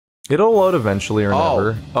It'll load eventually or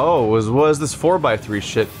never. Oh, was this 4x3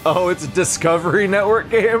 shit? Oh, it's a Discovery Network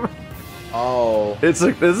game? Oh. It's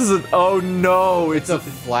like, this is a, oh no. It's a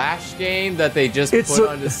Flash game that they just put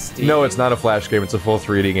onto Steam? No, it's not a Flash game, it's a full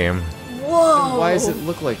 3D game. Whoa! Then why does it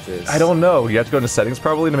look like this? I don't know. You have to go into settings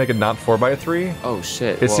probably to make it not 4x3. Oh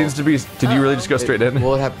shit. It seems to be, did you really just go straight in?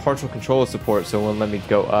 Well, it had partial controller support, so it won't let me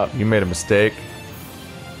go up. You made a mistake.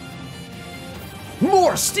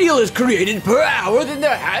 More steel is created per hour than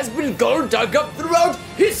there has been gold dug up throughout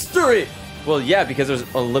history! Well, yeah, because there's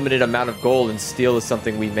a limited amount of gold and steel is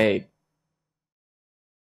something we made.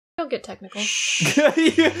 Don't get technical.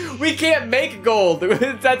 We can't make gold!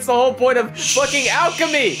 That's the whole point of fucking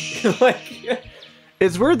alchemy! Like...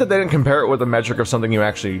 It's weird that they didn't compare it with a metric of something you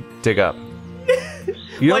actually dig up.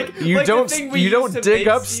 You don't dig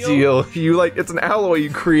up steel. You it's an alloy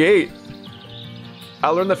you create. I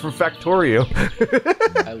learned that from Factorio.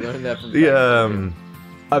 I learned that from Factorio.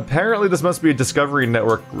 Apparently this must be a Discovery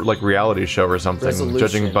Network reality show or something. Resolution.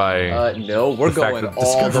 Judging by no, we're the fact going that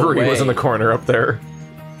all Discovery the way. was in the corner up there.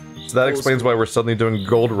 So that explains why we're suddenly doing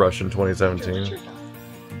Gold Rush in 2017.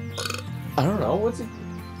 I don't know, what's it?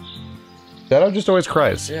 Shadow just always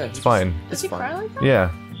cries. Yeah, it's fine. Does he cry like that?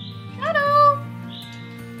 Yeah. Shadow!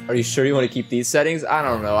 Are you sure you want to keep these settings? I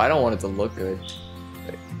don't know, I don't want it to look good.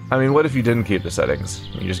 I mean, what if you didn't keep the settings?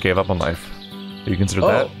 You just gave up on life. Do you consider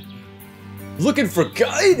that? Looking for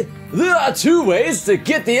guide? There are 2 ways to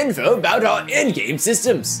get the info about our in-game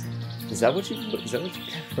systems. Is that what you...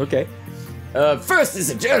 Okay. First is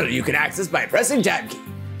a journal you can access by pressing tab key.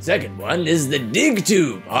 Second one is the Dig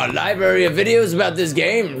Tube, our library of videos about this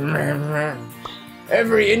game.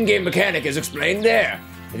 Every in-game mechanic is explained there.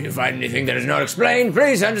 If you find anything that is not explained,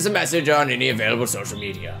 please send us a message on any available social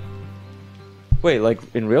media. Wait, like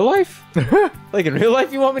in real life? Like in real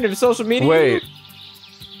life you want me to social media? Wait.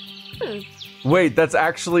 Wait, that's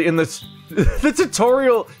actually in this... The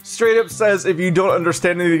tutorial straight up says if you don't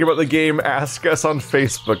understand anything about the game, ask us on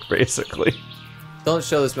Facebook, basically. Don't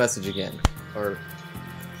show this message again. Or...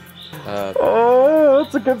 Oh,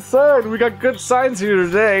 that's a good sign. We got good signs here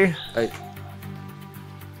today.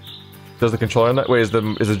 Does the controller not... Wait, is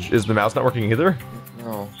the mouse not working either?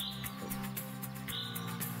 No.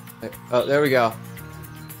 Oh, there we go.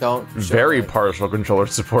 Don't. Very partial controller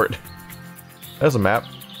support. There's a map.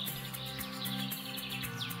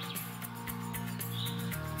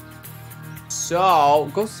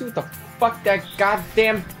 So, go see what the fuck that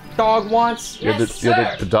goddamn dog wants.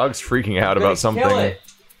 The dog's freaking out about something.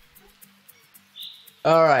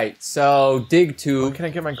 Alright, so dig tube. Why can't I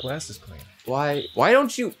get my glasses clean? Why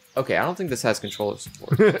don't you... Okay, I don't think this has controller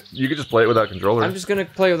support. You could just play it without controller. I'm just gonna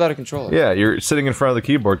play without a controller. Yeah, you're sitting in front of the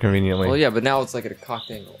keyboard conveniently. Well, yeah, but now it's like at a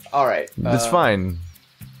cocked angle. Alright. It's fine.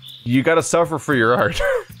 You gotta suffer for your art.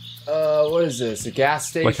 What is this? A gas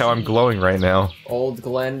station? Look how I'm glowing right now. Old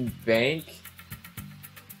Glen Bank?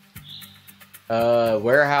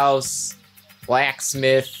 Warehouse,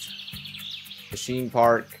 blacksmith, machine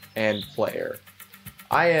park, and player.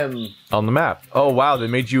 I am... On the map. Oh wow, they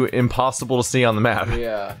made you impossible to see on the map.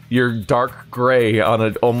 Yeah. You're dark gray on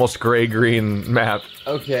an almost gray-green map.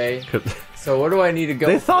 Okay. So where do I need to go?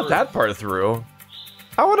 They thought that part through.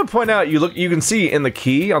 I want to point out, you can see in the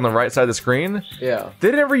key on the right side of the screen. Yeah.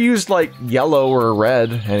 They never used like yellow or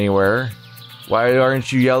red anywhere. Why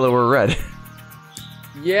aren't you yellow or red?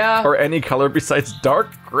 Yeah. Or any color besides dark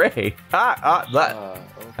gray. Okay.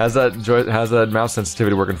 How's that mouse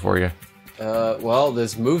sensitivity working for you? Well,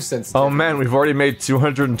 this move sensitivity. Oh man, we've already made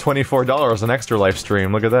 $224 on Extra Life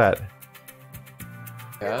stream. Look at that.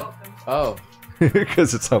 Yeah. Oh.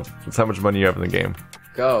 Because it's how much money you have in the game.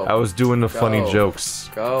 Go. I was doing the funny jokes.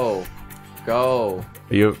 Go. Go.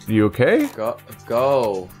 You okay?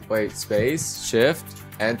 Go. Wait, space, shift,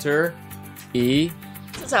 enter, E.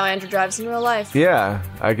 That's how Andrew drives in real life. Yeah,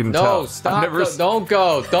 I can tell. No, stop. Don't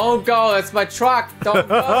go. Don't go. That's my truck. Don't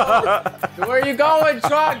go. Where are you going,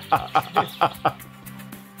 truck?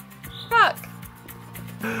 Truck.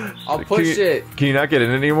 I'll push it. Can you not get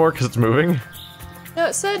in anymore because it's moving? No,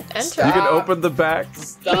 it said enter. Stop. You can open the back.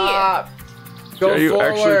 Stop. Go Are you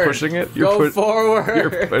forward. actually pushing it? Go forward.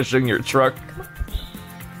 You're pushing your truck.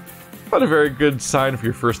 Not a very good sign for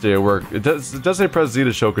your first day of work. It does say press Z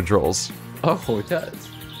to show controls. Oh, it does.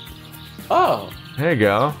 Oh. There you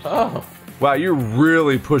go. Oh. Wow, you're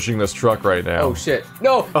really pushing this truck right now. Oh shit.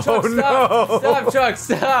 No! Truck, Oh, stop! no. Stop, truck,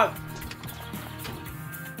 stop!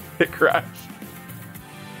 It crashed.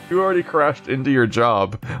 You already crashed into your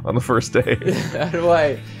job on the first day. How do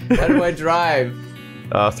I drive?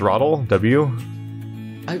 Throttle? W?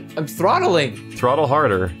 I'm throttling. Throttle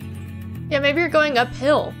harder. Yeah, maybe you're going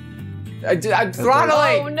uphill. I'm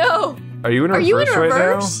throttling! Oh no! Are you in reverse right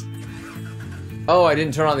now? Oh, I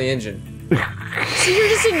didn't turn on the engine. So you're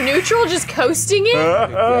just in neutral, just coasting it?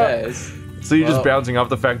 Yes. So you're just bouncing off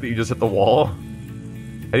the fact that you just hit the wall? How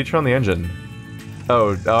do you turn on the engine?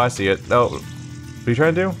 Oh, I see it. Oh, what are you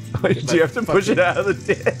trying to do? Do you have to push it out of the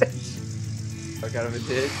ditch? Fuck out of a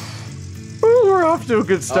ditch? Ooh, we're off to a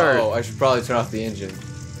good start. Oh, I should probably turn off the engine.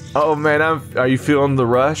 Oh man, are you feeling the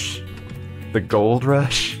rush? The gold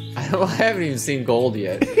rush? I haven't even seen gold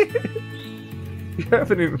yet. You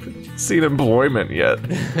haven't even seen employment yet.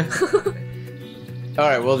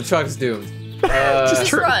 Alright, well the truck's doomed.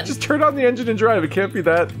 Just turn on the engine and drive. It can't be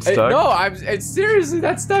that stuck. No, it's seriously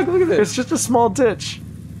that stuck. Look at this. It's just a small ditch.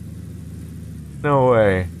 No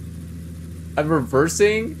way. I'm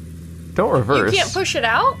reversing. Don't reverse. You can't push it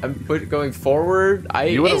out? I'm going forward.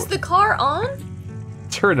 Is the car on?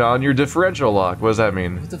 Turn on your differential lock. What does that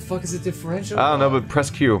mean? What the fuck is a differential? I don't know, but press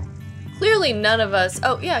Q. Clearly none of us.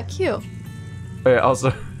 Oh, yeah, Q. Wait,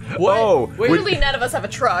 also. What? Oh, Clearly none of us have a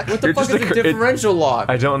truck. What the fuck is a differential lock?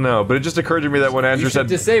 I don't know, but it just occurred to me that when Andrew said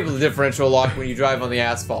disable the differential lock when you drive on the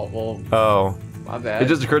asphalt. Well, oh, my bad. It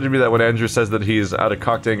just occurred to me that when Andrew says that he's at a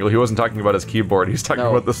cocked angle, he wasn't talking about his keyboard. He's talking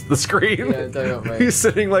about the screen. Yeah, he's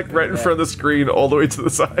sitting like right in front of the screen, all the way to the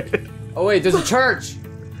side. Oh wait, there's a church.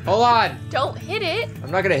 Hold on. Don't hit it. I'm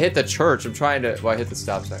not gonna hit the church. I'm trying to. Well, I hit the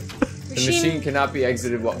stop sign. The machine cannot be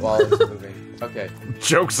exited while it's moving. Okay.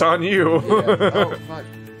 Joke's on you. Yeah. Oh fuck.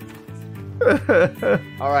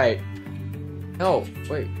 Alright. No,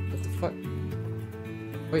 wait, what the fuck?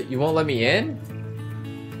 Wait, you won't let me in?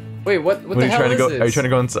 Wait, what the hell is this? Are you trying to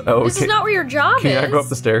go inside? Oh, this is not where your job is. Can I go up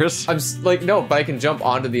the stairs? I'm like, no, but I can jump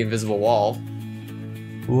onto the invisible wall.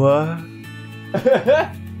 What?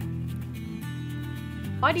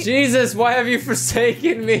 Why do you... Jesus, why have you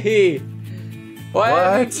forsaken me? Why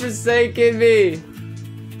have you forsaken me?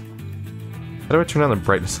 How do I turn on the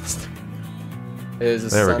brightness?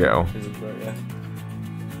 There we go.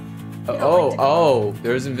 Oh,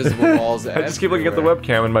 there's invisible walls everywhere. I just keep looking at the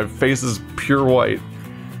webcam and my face is pure white.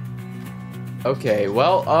 Okay,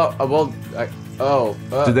 well,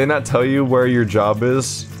 Did they not tell you where your job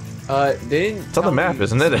is? They didn't. It's on the map,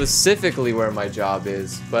 isn't it? Specifically where my job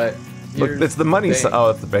is, but look, it's the money. Oh,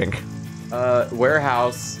 it's the bank.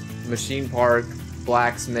 Warehouse, machine park,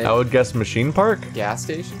 blacksmith. I would guess machine park. Gas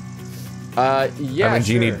station. Yeah. I mean,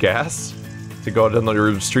 do you need gas to go down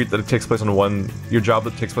your street that takes place on your job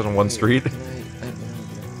that takes place on one street?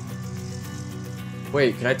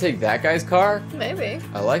 Wait, can I take that guy's car? Maybe.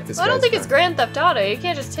 I like this. Well, I don't think it's Grand Theft Auto. You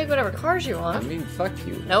can't just take whatever cars you want. I mean, fuck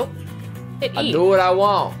you. Nope. Hit E. I do what I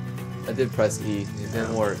want. I did press E. It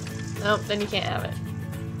didn't work. Nope, then you can't have it.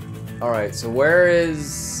 Alright, so where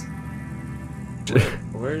is...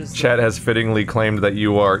 Where's Chad has fittingly claimed that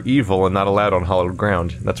you are evil and not allowed on hallowed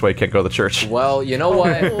ground. That's why you can't go to the church. Well, you know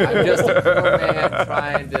what? I'm just a poor man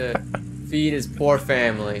trying to feed his poor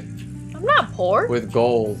family. I'm not poor. With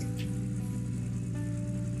gold.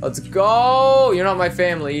 Let's go! You're not my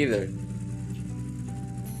family either.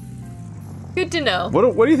 Good to know.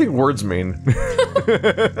 What do you think words mean?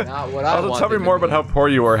 Not what I want. Tell me more about how poor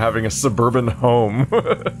you are having a suburban home.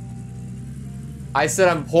 I said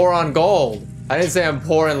I'm poor on gold. I didn't say I'm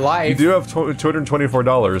poor in life. You do have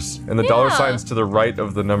 $224, and the dollar sign's to the right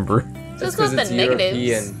of the number. Just because it's negatives.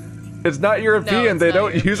 European. It's not European. No, it's they not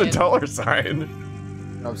don't use a European. dollar sign.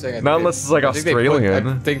 I'm saying Not unless it's like Australian.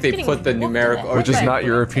 I think they put the numerical, which is not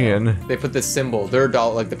European. They put the symbol. Their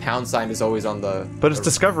dollar, like the pound sign, is always on the. But it's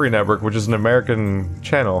Discovery Network, which is an American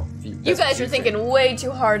channel. You guys are thinking way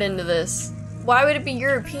too hard into this. Why would it be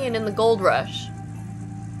European in the gold rush?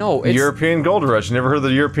 No, it's European Gold Rush. You never heard of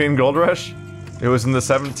the European Gold Rush? It was in the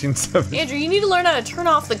 1770s. Andrew, you need to learn how to turn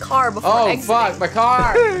off the car before exiting. Oh fuck, my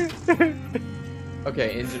car!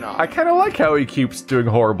 Okay, engine off. I kind of like how he keeps doing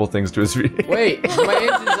horrible things to his vehicle. Wait, my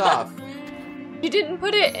engine's off. You didn't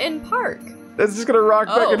put it in park. It's just gonna rock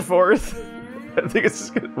back and forth. I think it's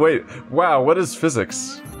just gonna... Wait, wow, what is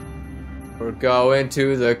physics? We're going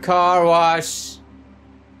to the car wash.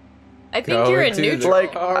 I think you're in neutral.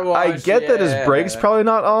 Like, I get that his brake's probably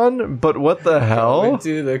not on, but what the hell? Going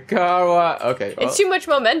to the car wash. Okay. It's too much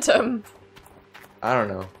momentum. I don't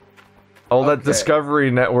know. All that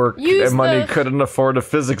Discovery Network and money couldn't afford a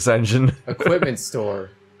physics engine. Equipment store.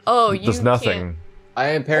 Oh, you There's nothing. can't. I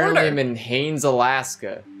apparently am in Haines,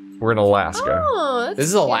 Alaska. We're in Alaska. Oh, that's This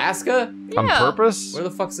is Alaska? On Yeah. purpose? Where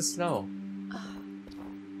the fuck's the snow?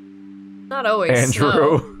 not always Andrew.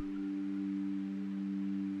 snow.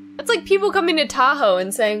 It's like people coming to Tahoe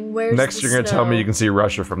and saying, "Where's Next, the you're gonna tell me you can see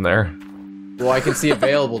Russia from there. Well, I can see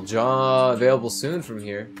available soon from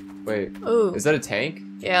here. Wait, Ooh, is that a tank?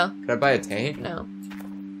 yeah. Can I buy a tank? No.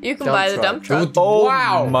 You can buy the dump truck. Oh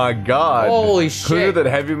wow. my god. Holy Who knew shit. that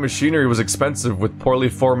heavy machinery was expensive with poorly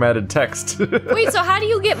formatted text? Wait, so how do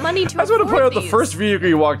you get money to I just want to point out the these? first vehicle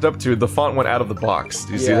you walked up to, the font went out of the box.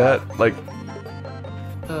 Do you see Yeah. that? Like,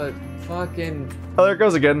 Fucking... oh, there it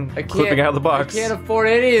goes again. I can't, Clipping out of the box. I can't afford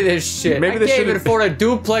any of this shit. Maybe I they can't even should've- afford a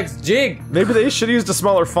duplex jig. Maybe they should have used a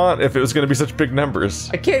smaller font if it was going to be such big numbers.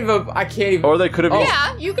 I can't even... Or they could have used...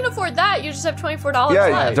 Yeah, you can afford that. You just have $24 Yeah,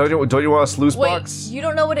 left. don't you want a sluice Wait, box? you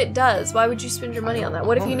don't know what it does. Why would you spend your money on that?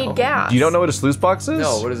 What if you need gas? You don't know what a sluice box is?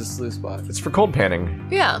 No, what is a sluice box? It's for cold panning.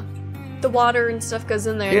 Yeah. The water and stuff goes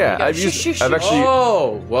in there. Yeah, and you go, I've shush, used- shush, I've shush. actually-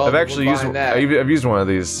 Oh, well, I've actually we're used buying that. I've used one of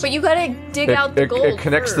these. But you gotta dig out the gold It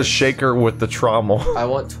connects the first. shaker with the trommel. I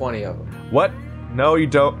want 20 of them. What? No, you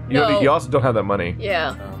don't. No. You also don't have that money.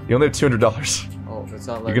 Yeah. You only have $200. Oh, it's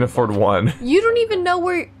not like... You can afford one. You don't even know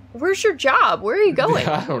where's your job? Where are you going?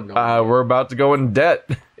 I don't know. We're about to go in debt.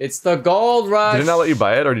 It's the gold rush. Did it not let you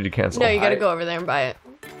buy it, or did you cancel? No, you gotta go over there and buy it.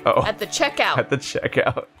 Oh, At the checkout. at the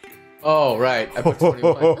checkout. Oh, right. I put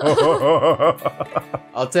 21.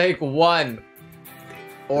 I'll take one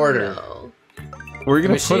order. No. Where are you The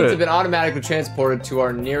gonna machines put have it? been automatically transported to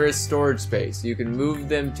our nearest storage space. You can move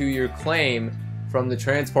them to your claim from the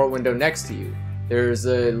transport window next to you. There's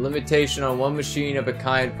a limitation on one machine of a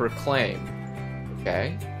kind per claim.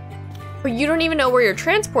 Okay. But you don't even know where you're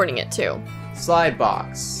transporting it to. Slide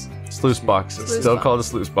box. Sluice box. It's Sluice still box. called a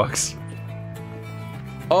sluice box.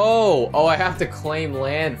 Oh, I have to claim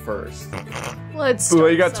land first. Let's. Well,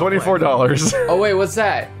 you got start somewhere. $24. Oh, wait, what's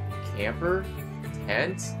that? Camper?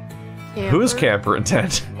 Tent? Who's camper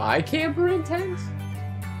intent? My camper in tent?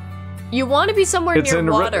 You want to be somewhere It's near in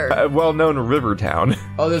water. well-known river town,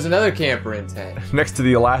 Oh, there's another camper in tent. next to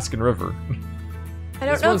the Alaskan River. I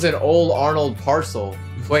don't This know. one's an old Arnold parcel.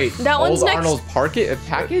 Wait, That old one's next- Arnold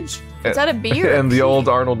package? Is that a B or a And the P? old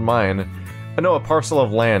Arnold mine. I know a parcel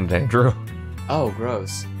of land, Andrew. Oh,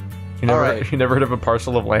 gross. You never, Alright. you never heard of a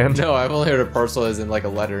parcel of land? No, I've only heard of parcel as in like a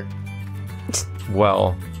letter.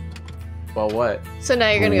 Well, Well, what? So now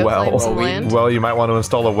you're gonna go claim some land. well, you might want to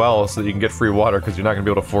install a well so that you can get free water because you're not gonna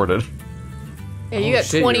be able to afford it. Yeah, you Oh, got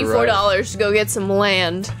shit, you're $24 to go get some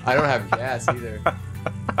land. I don't have gas either.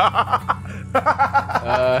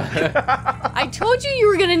 I told you you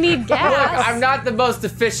were gonna need gas. Look, I'm not the most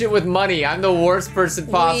efficient with money. I'm the worst person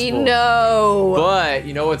possible. We know. But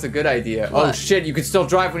you know what's a good idea? Oh What? shit, you can still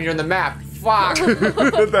drive when you're on the map. Fuck.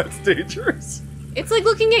 That's dangerous. It's like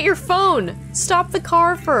looking at your phone. Stop the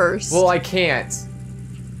car first. Well, I can't.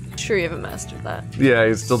 Sure, you haven't mastered that. Yeah,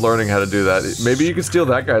 he's still learning how to do that. Maybe you can steal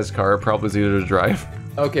that guy's car. It probably is easier to drive.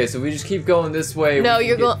 Okay, so we just keep going this way. No, we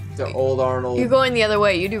can you're get to Old Arnold. You're going the other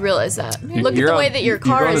way. You do realize that. Look at You're the on- way that your you're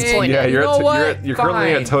car going is to- pointed. Yeah, you're, You know what? you're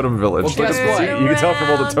currently Fine. at Totem Village. Well, guess Look at- what? You can tell from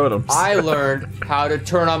all the totems. I learned how to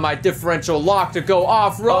turn on my differential lock to go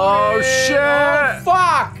off-road. Oh, shit! Oh,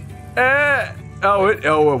 fuck!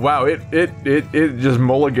 Wow! It just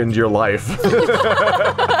mulliganed your life.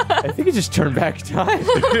 I think it just turned back time.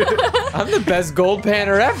 I'm the best gold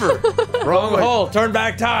panner ever. Wrong hole. Turn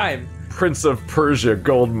back time. Prince of Persia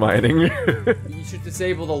gold mining. You should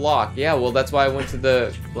disable the lock. Yeah, well, that's why I went to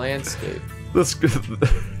the landscape. This,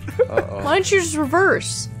 Uh-oh. Why don't you just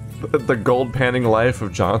reverse? the gold panning life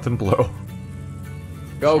of Jonathan Blow.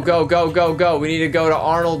 Go, go, go, go, go. We need to go to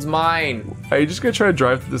Arnold's mine. Are you just gonna try to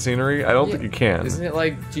drive through the scenery? I don't think you can. Isn't it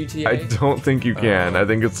like GTA? I don't think you can. I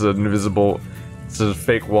think it's an invisible, it's a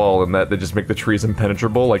fake wall, and that they just make the trees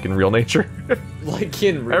impenetrable, like in real nature. Like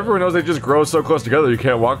in real. Everyone knows they just grow so close together you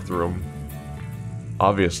can't walk through them.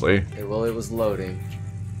 Obviously. Okay, well, it was loading.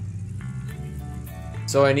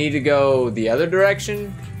 So I need to go the other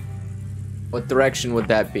direction? What direction would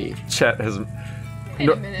that be? Chat has. Wait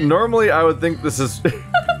a minute. Normally, I would think this is.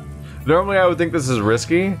 Normally, I would think this is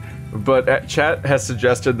risky, but chat has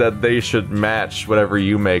suggested that they should match whatever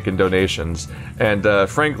you make in donations, and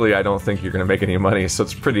frankly, I don't think you're gonna make any money, so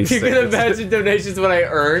it's pretty. You're gonna imagine donations what I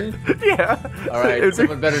earn? Yeah. Alright, It'd be-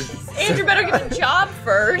 someone better... Andrew better get a job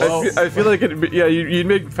first. I feel like you'd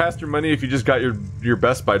make faster money if you just got your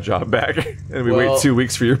Best Buy job back, and we Well- wait 2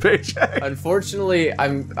 weeks for your paycheck. Unfortunately,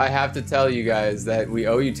 I have to tell you guys that we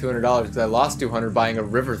owe you $200 because I lost $200 buying a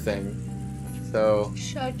river thing. So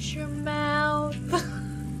Shut your mouth.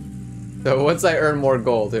 once I earn more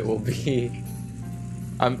gold, it will be...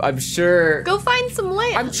 I'm sure... Go find some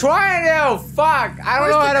land. I'm trying to! Fuck! I don't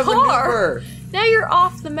Where's know how the to car? maneuver! Now you're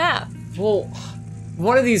off the map. Well,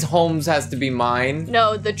 one of these homes has to be mine.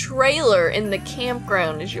 No, the trailer in the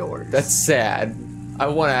campground is yours. That's sad. I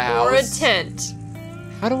want a house. Or a tent.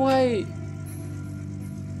 How do I...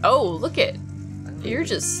 Oh, look it. You're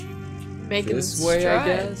just making This way, I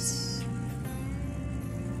strides. guess?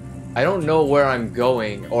 I don't know where I'm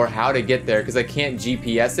going or how to get there because I can't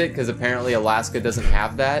GPS it because apparently Alaska doesn't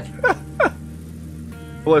have that.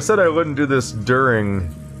 Well, I said I wouldn't do this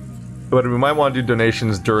during, but we might want to do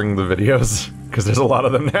donations during the videos because there's a lot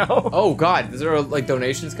of them now. Oh God, is there like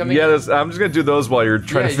donations coming? Yeah, I'm just gonna do those while you're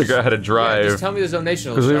trying to figure out how to drive. Yeah, just tell me there's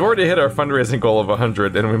donations. Because we've already hit our fundraising goal of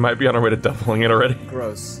 100, and we might be on our way to doubling it already.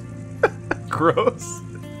 Gross. Gross.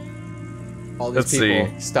 All these people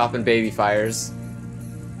stopping baby fires.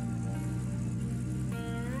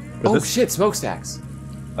 Oh shit, smokestacks.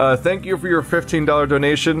 Thank you for your $15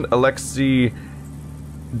 donation, Alexei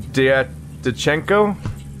Dyachenko.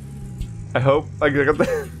 I hope I got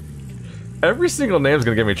that. Every single name's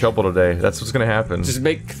gonna get me trouble today. That's what's gonna happen. Just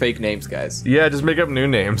make fake names, guys. Yeah, just make up new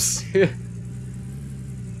names.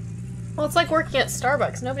 Well, it's like working at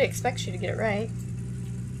Starbucks. Nobody expects you to get it right.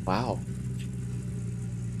 Wow.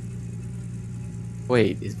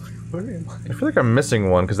 Wait, where am I? I feel like I'm missing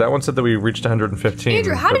one, because that one said that we reached 115.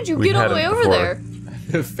 Andrew, how did you get all the way over there?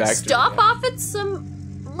 Factory, Stop off at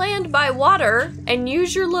some land by water and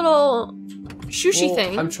use your little shushy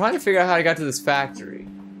thing. I'm trying to figure out how I got to this factory.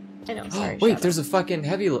 I know, sorry. Wait, there's a fucking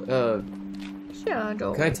heavy,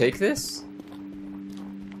 Shadow. Can I take this?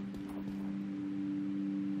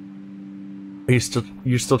 You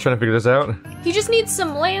still trying to figure this out? He just needs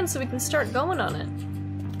some land so we can start going on it.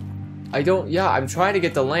 I'm trying to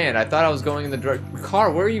get the land. I thought I was going in the direct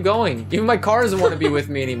car. Where are you going? Even my car doesn't want to be with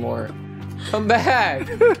me anymore. Come back.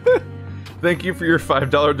 Thank you for your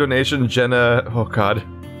 $5 donation, Jenna. Oh God.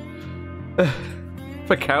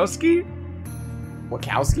 Pakowski?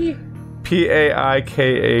 Wachowski?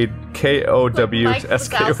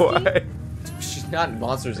 P-A-I-K-A-K-O-W-S-K-Y. She's not in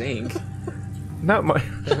Monsters Inc. Not my.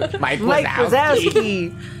 Mike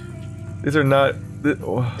Wazowski. These are not.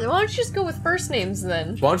 Why don't you just go with first names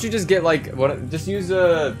then? Why don't you just get like just use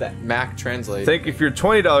that Mac Translate. Thank you for your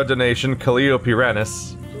 $20 donation, Calliope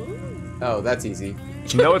Ranis. Oh, that's easy.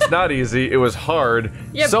 No, it's not easy. It was hard.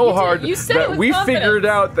 Yeah, so hard that we confidence. figured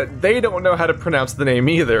out that they don't know how to pronounce the name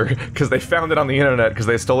either, because they found it on the internet because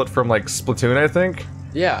they stole it from like Splatoon, I think.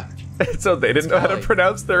 Yeah. So they didn't know how to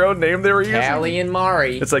pronounce their own name they were using. Callie and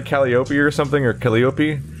Mari. It's like Calliope or something, or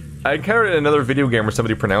Calliope. I encountered it in another video game where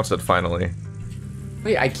somebody pronounced it finally.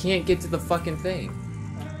 Wait, I can't get to the fucking thing.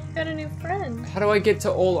 Got a new friend. How do I get to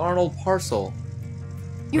Old Arnold Parcel?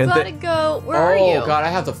 You gotta go. Where are you? Oh god, I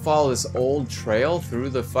have to follow this old trail through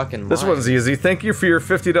the fucking This one's easy. Thank you for your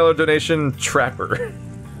 $50 donation, Trapper.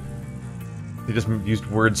 They just used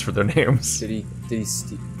words for their names. Did he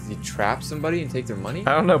trap somebody and take their money?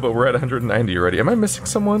 I don't know, but we're at 190 already. Am I missing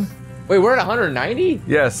someone? Wait, we're at 190?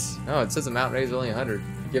 Yes. No, it says the mountain rate is only 100.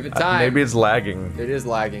 Give it time. Maybe it's lagging. It is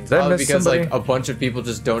lagging. Did I Probably miss because somebody? like a bunch of people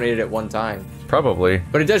just donated at one time. Probably.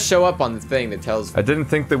 But it does show up on the thing that tells. I didn't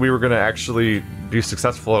think that we were gonna actually be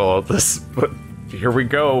successful at all of this, but here we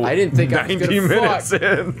go. I didn't think 90 I was gonna minutes fuck.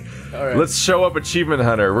 in. All right. Let's show up Achievement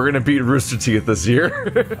Hunter. We're gonna beat Rooster Teeth this year.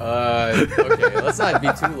 Okay, let's not be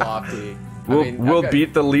too lofty. We'll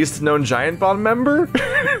beat the least known Giant Bomb member?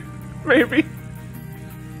 Maybe.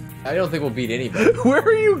 I don't think we'll beat anybody. Where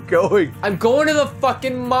are you going? I'm going to the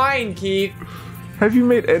fucking mine, Keith. Have you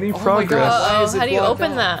made any Oh my progress? God. Why is it How do you blocked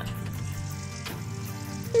open off? that?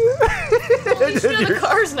 Well, you know the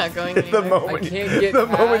car's not going anywhere. The moment, I can't get the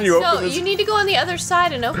moment you open So this, you need to go on the other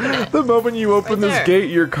side and open it. the moment you open Right this there. gate,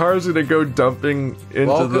 your car's gonna go dumping into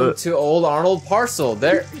Welcome to Old Arnold Parcel.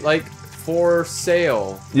 They're like for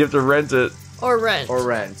sale You have to rent it. Or rent. or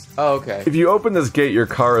rent. Oh, okay. If you open this gate, your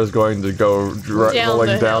car is going to go Down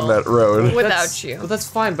rolling the down hill. that road. Without you. Well, that's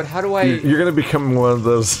fine, but how do I? You're gonna become one of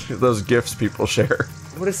those gifts people share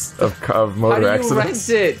What is? of motor How do you accidents.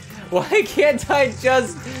 rent it? Why can't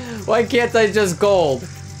I just gold?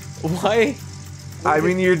 Why? I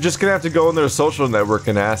mean, you're just gonna have to go on their social network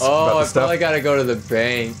and ask Oh, about I the stuff. probably gotta go to the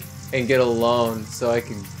bank and get a loan so I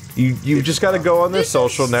can. You just gotta go on their This is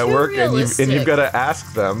social too network and you've realistic. gotta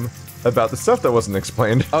ask them about the stuff that wasn't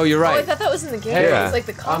explained. Oh, you're Oh, I right. thought that was in the game. Yeah. It's like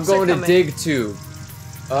the I'm cops going are to coming. dig tube.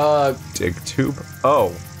 Dig tube.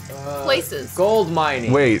 Oh, Places. Gold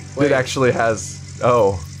mining. wait, it actually has.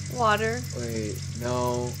 Oh, Water. Wait,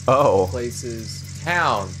 no. oh. Places.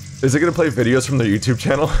 Town. Is it gonna play videos from their YouTube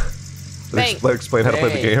channel? Bank. That explain how to play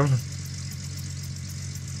the Bank. game.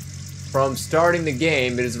 From starting the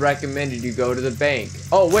game, it is recommended you go to the bank.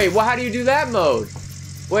 Oh, wait, well, how do you do that mode?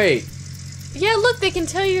 Wait. Yeah, look, they can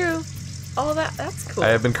tell you all that. That's cool. I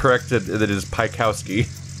have been corrected that it is Pikowski.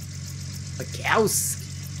 A cows.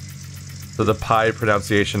 So the Pi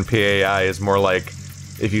pronunciation, P-A-I, is more like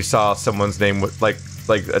if you saw someone's name with like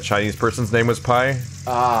a Chinese person's name was Pi.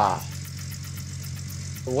 Ah.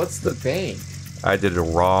 What's the bank? I did it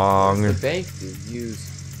wrong. What's the bank do? Use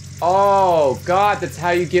Oh, God, that's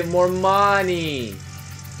how you get more money.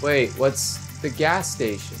 Wait, what's the gas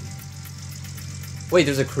station? Wait,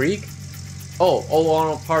 there's a creek? Oh,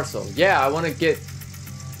 on a parcel. Yeah, I want to get...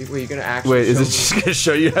 Wait, you're gonna actually Wait, is it just gonna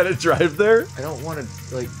show you how to drive there? I don't want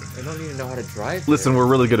to, like, I don't even know how to drive Listen, there. we're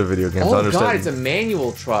really good at video games, I Oh, understand. God, it's a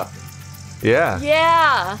manual truck. Yeah.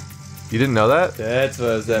 Yeah. You didn't know that? That's what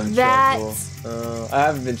I was having trouble. I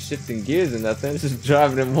haven't been shifting gears or nothing. It's just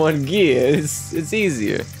driving in one gear. It's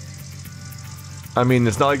easier. I mean,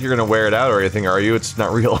 it's not like you're gonna wear it out or anything, are you? It's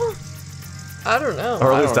not real. I don't know.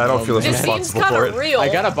 Or at least I don't feel as It seems responsible kind for of it. real. I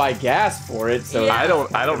gotta buy gas for it, so Yeah. I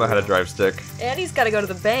don't know how to drive stick. Eddie's got to go to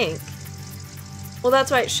the bank. Well,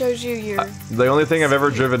 that's why it shows you your... The only thing I've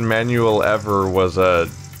ever driven manual ever was an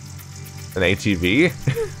ATV.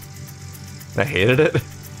 I hated it.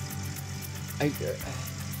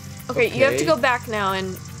 Okay, you have to go back now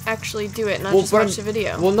and actually do it, not just but watch the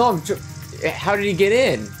video. Well, no, how did he get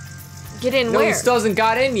in? Get in No, where? he still hasn't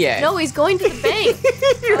got in yet. No, he's going to the bank.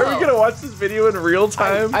 Are we gonna watch this video in real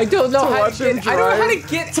time? I don't know to how watch to him get. I don't know how to drive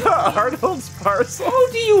get. to Arnold's parcel.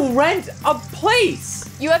 How do you rent a place?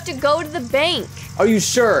 You have to go to the bank. Are you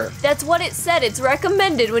sure? That's what it said. It's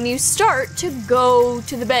recommended when you start to go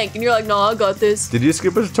to the bank. And you're like, no, I got this. Did you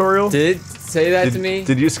skip a tutorial? Did it say that to me?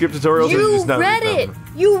 Did you skip tutorials? Or did you You just not read read it. them?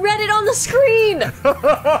 You read it on the screen. Oh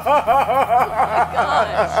my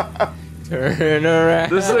gosh. Turn around.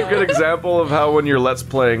 This is a good example of how when you're Let's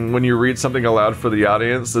Playing, when you read something aloud for the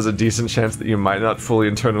audience, there's a decent chance that you might not fully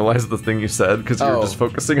internalize the thing you said because you're just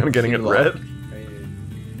focusing on getting it read.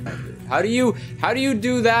 How do you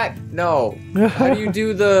do that? No. How do you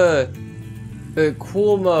do the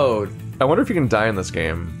cool mode? I wonder if you can die in this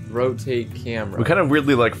game. Rotate camera. We kind of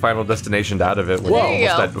weirdly like Final Destinationed out of it when we There you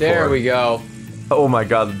almost go. died before. There we go. Oh my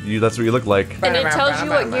god, that's what you look like. And it tells you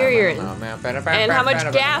what gear you're in. And how much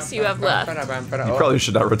gas you have left. You probably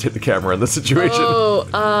should not rotate the camera in this situation.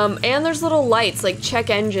 Oh, and there's little lights, like check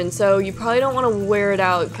engine, so you probably don't want to wear it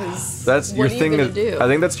out, because That's your what are thing. you gonna do? I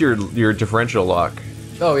think that's your differential lock.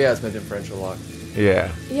 Oh yeah, it's my differential lock.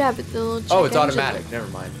 Yeah. Yeah, but the little check Oh, it's engine- automatic. Never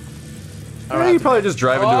mind. Yeah, you probably just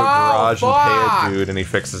drive into a garage fuck! and pay a dude and he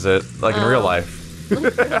fixes it, like in real life.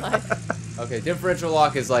 Okay, differential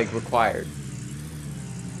lock is like required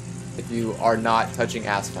if you are not touching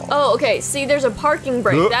asphalt. Oh, okay, see, there's a parking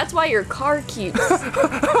brake. That's why your car keeps...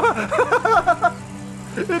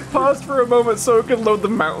 It paused for a moment so it could load the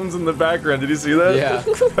mountains in the background. Did you see that? Yeah.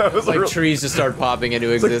 That was Like real- trees just start popping into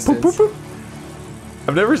it's like existence. boop, boop,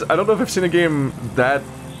 boop. I don't know if I've seen a game that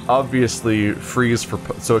obviously freeze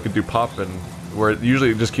so it could do poppin', where it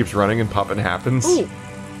usually just keeps running and poppin' happens Ooh.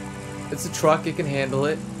 It's a truck, it can handle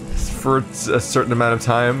it. for a certain amount of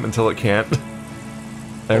time until it can't.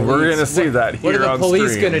 And we're gonna see that here What are on the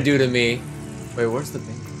police stream. gonna do to me? Wait, where's the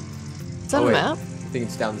bank? It's on Oh, the wait. map. I think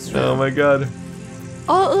it's down the street. Oh my god.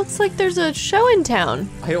 Oh, it looks like there's a show in town.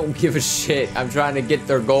 I don't give a shit. I'm trying to get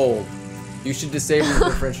their gold. You should disable the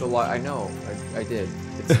differential lock. I know. I did.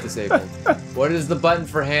 It's disabled. What is the button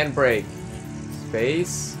for handbrake?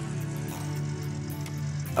 Space?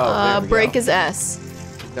 Oh, there we Brake go. is S.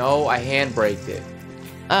 No, I handbraked it.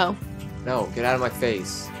 Oh. No, get out of my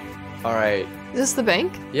face. Alright. Is this the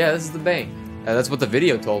bank? Yeah, this is the bank. That's what the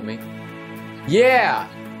video told me. Yeah!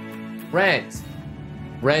 Rent.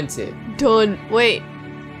 Rent it. Done. Wait.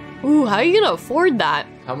 Ooh, how are you gonna afford that?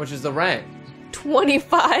 How much is the rent?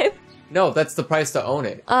 25? No, that's the price to own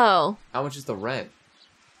it. Oh. How much is the rent?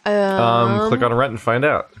 Click on rent and find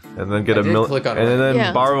out, and then get I a did million, click on and rent. then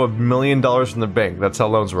Yeah. borrow $1 million from the bank. That's how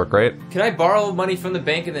loans work, right? Can I borrow money from the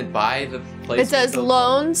bank and then buy the place? It says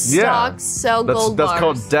loans, Yeah. stocks, sell gold That's bars.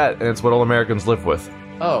 called debt, and it's what all Americans live with.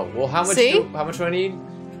 Oh, well, how much? See? How much do I need?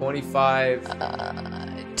 25.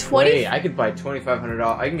 20? Wait, I could buy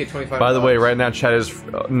 $2,500. I can get $2,500. By the way, right now,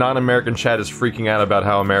 non-American chat is freaking out about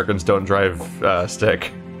how Americans don't drive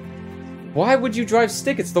stick. Why would you drive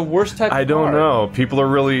stick? It's the worst type. I of don't car. know. People are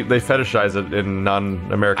they fetishize it in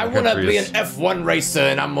non-American I countries. want to be an F1 racer,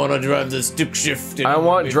 and I'm gonna drive the stick shift. I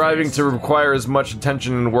want driving to require as much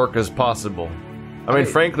attention and work as possible. I mean,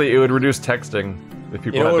 frankly, it would reduce texting if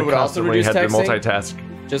people You know had what to would also constantly reduce had to texting?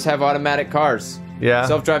 multitask. just have automatic cars. Yeah.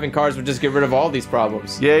 Self-driving cars would just get rid of all these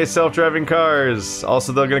problems. Yay, self-driving cars.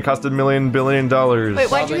 Also, they're gonna cost $1 billion. Wait, why'd you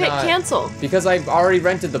Probably hit not. cancel? Because I've already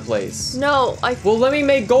rented the place. No, I. Well, let me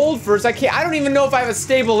make gold first. I can't. I don't even know if I have a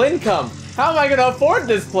stable income. How am I gonna afford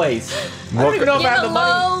this place? I don't even know if I Get have a the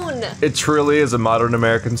money. loan! It truly is a modern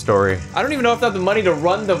American story. I don't even know if I have the money to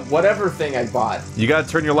run the whatever thing I bought. You gotta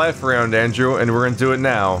turn your life around, Andrew, and we're gonna do it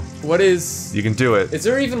now. What is? You can do it. Is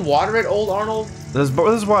there even water at Old Arnold? There's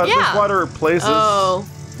water Yeah. places. Oh.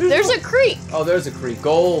 There's a creek. Oh, there's a creek.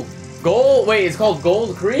 Gold. Wait, it's called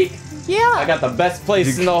Gold Creek? Yeah. I got the best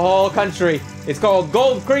place in the whole country. It's called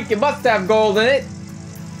Gold Creek. You must have gold in it.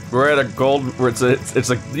 We're at a gold, where it's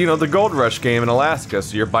like, you know, the Gold Rush game in Alaska,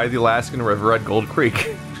 so you're by the Alaskan River at Gold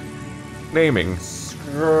Creek. Naming.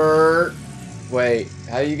 Skirt. Wait,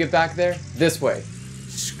 how do you get back there? This way.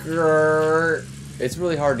 Skirt. It's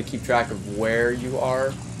really hard to keep track of where you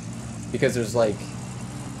are because there's like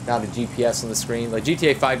not a GPS on the screen. Like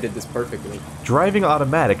GTA 5 did this perfectly. Driving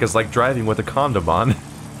automatic is like driving with a condom on.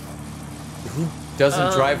 Who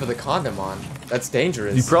doesn't drive with a condom on? That's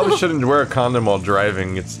dangerous. You probably shouldn't wear a condom while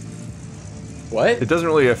driving. What? It doesn't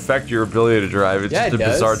really affect your ability to drive. It's just a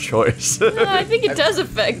bizarre choice. No, I think it does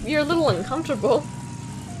affect. You're a little uncomfortable.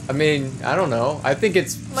 I mean, I don't know. I think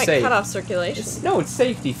it's Might safe. cut off circulation. It's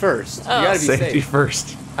safety first. Oh. You gotta be Safety safe.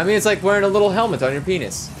 first. I mean, it's like wearing a little helmet on your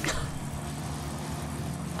penis.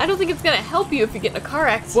 I don't think it's gonna help you if you get in a car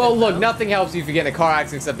accident. Well, look, though. nothing helps you if you get in a car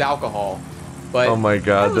accident except alcohol. But Oh my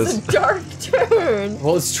god, That was this. a dark turn.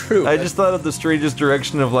 well, it's true. I just thought of the strangest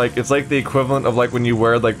direction of like, it's like the equivalent of like when you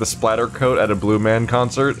wear like the splatter coat at a Blue Man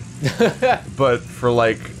concert, but for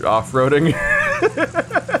like off-roading.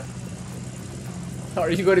 Are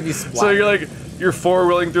you going to be splattered? So you're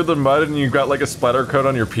four-wheeling through the mud and you've got like a splatter coat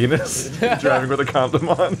on your penis, driving with a condom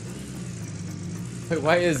on. Wait,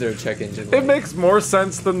 why is there a check engine It light? makes more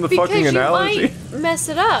sense than the Because fucking you analogy. might mess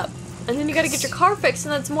it up, and then you gotta get your car fixed,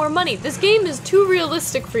 and that's more money. This game is too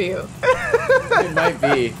realistic for you. It might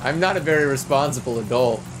be. I'm not a very responsible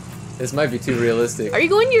adult. This might be too realistic. Are you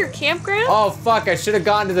going to your campground? Oh, fuck, I should have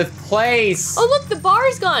gone to the place. Oh, look, the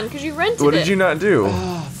bar's gone because you rented it. What did you not do?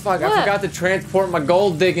 Oh, fuck, What? I forgot to transport my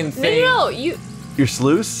gold digging No, thing. no, you. Your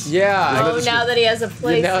sluice? Yeah. Oh, now that he has a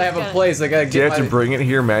place. now I have a place. I gotta get Do you have my... to bring it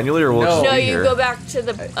here manually, or will it No. just No, be you here? go back to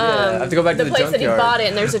the I have to go back to the place that he junkyard. bought it,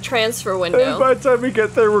 and there's a transfer And window. by the time we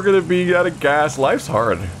get there, we're gonna be out of gas. Life's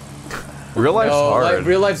hard. Real life's No, hard.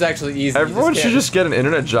 real life's actually easy. You Everyone should can't- just get an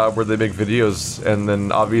internet job where they make videos, and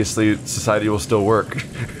then obviously society will still work.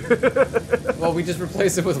 Well, we just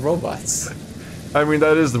replace it with robots. I mean,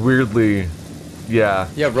 that is weirdly, yeah.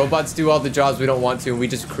 Yeah, robots do all the jobs we don't want to, and we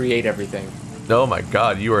just create everything. Oh my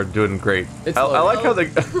god, you are doing great. It's I like how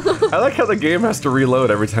loading. the I like how the game has to reload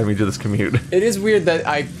every time you do this commute. It is weird that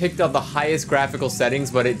I picked up the highest graphical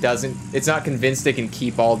settings, but it's not convinced it can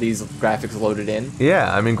keep all these graphics loaded in.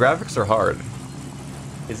 Yeah, I mean, graphics are hard.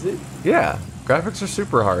 Is it? Yeah, graphics are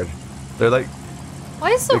super hard. They're like,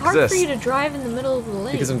 Why is it so hard for Exists. you to drive in the middle of the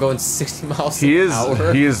lane? Because I'm going 60 miles he an is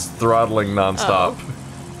hour. he is throttling nonstop. Oh.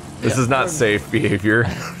 This is not safe behavior.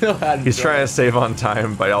 I don't know how to He's drive. trying to save on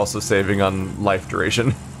time by also saving on life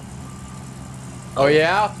duration. Oh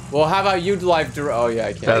yeah? Well, how about you life Oh yeah,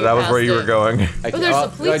 I can't. That was where passed you were it. going. I, there's a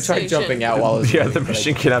police I tried station. jumping out while I was Yeah, moving, the but I-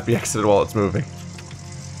 machine cannot be exited while it's moving.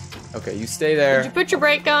 Okay, you stay there. Did you put your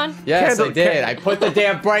brake on? Yes, I Candle- did. I put the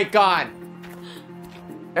damn brake on.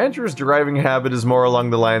 Andrew's driving habit is more along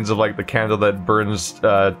the lines of like the candle that burns half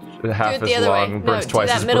Do it as the other long, way. burns No, twice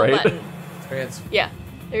do that as middle bright. button. Trans. Yeah,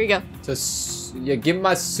 there you go. Yeah, give me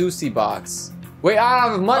my sushi box. Wait, I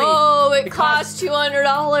don't have money. Oh, it Because- costs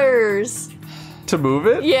 $200. To move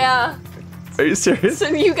it? Yeah, Are you serious? so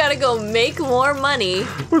you gotta go make more money.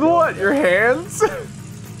 With what? Your hands?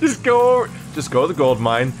 Just go to the gold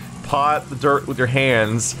mine, pot the dirt with your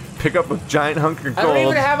hands, pick up a giant hunk of gold. I don't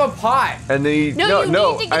even have a pot. And then you, No, you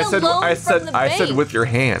need to get I a said, loan I from said, the I said bank. with your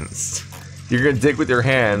hands. You're gonna dig with your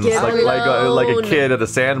hands, Get like a like a loan. kid at a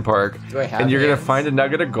sand park, Do I have and you're gonna hands? find a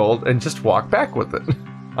nugget of gold and just walk back with it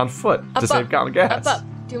on foot to save on gas. Up, up.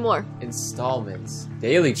 Do more. Installments.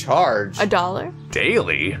 Daily charge. $1.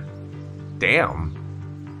 Daily. Damn.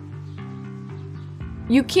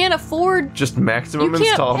 You can't afford. Just You maximum can't pay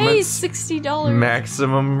installments. $60.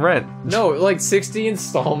 Maximum rent. No, like 60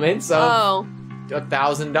 installments of Oh,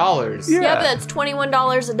 $1,000. Yeah. yeah, but that's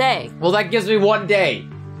 $21 a day. Well, that gives me 1 day.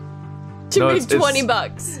 To No, make it's- 20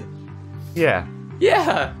 bucks. Yeah.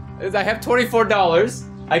 Yeah, I have $24.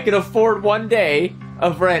 I can afford 1 day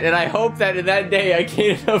of rent, and I hope that in that day I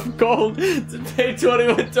gain enough gold to pay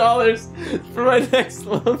 $21 for my next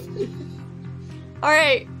month. All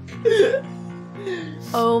right.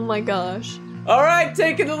 Oh my gosh. All right,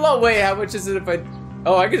 taking the loan. Wait, how much is it if I?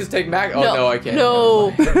 Oh, I can just take Mac. Oh no, I can't. No,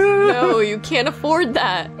 Never mind. no, you can't afford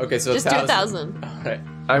that. Okay, so Just do 1,000. All right.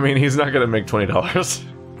 I mean, he's not gonna make $20.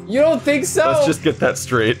 You don't think so? Let's just get that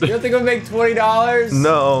straight. You don't think I'll make $20?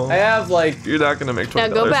 No. I have like. You're not gonna make $20. Now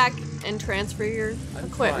go back and transfer your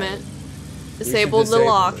equipment. You should Disable the disable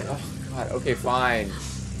lock. it. Oh god. Okay, fine.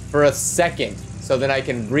 For a second, so then I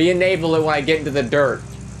can re-enable it when I get into the dirt.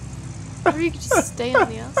 Or you could just stay on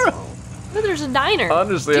the asphalt. No, there's a diner.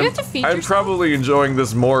 Honestly, Do you have to feed I'm yourself? probably enjoying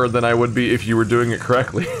this more than I would be if you were doing it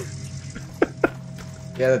correctly.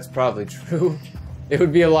 Yeah, that's probably true. It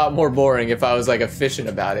would be a lot more boring if I was like efficient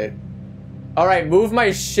about it. All right, move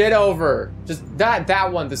my shit over. Just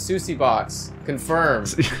that one, the Susie box. Confirm.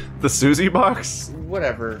 The Susie box?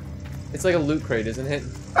 Whatever. It's like a loot crate, isn't it?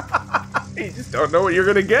 You just don't know what you're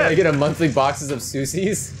gonna get. I get a monthly boxes of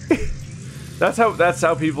Susies. That's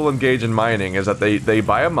how people engage in mining. Is that they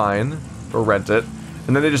buy a mine or rent it,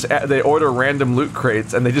 and then they order random loot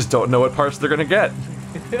crates, and they just don't know what parts they're gonna get,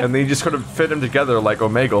 and they just sort of fit them together like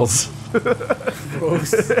omegals.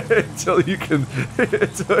 until you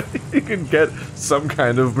can get some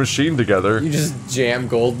kind of machine together. You just jam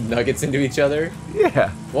gold nuggets into each other. Yeah.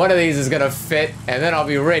 One of these is gonna fit, and then I'll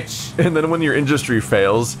be rich. And then when your industry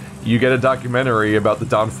fails, you get a documentary about the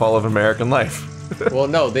downfall of American life. Well,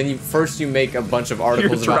 no. Then first you make a bunch of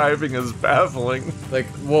articles. Your driving is baffling. Like,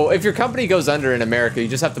 well, if your company goes under in America, you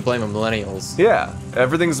just have to blame the millennials. Yeah,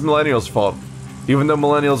 everything's millennials' fault, even though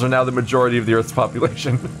millennials are now the majority of the Earth's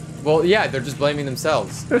population. Well, yeah, they're just blaming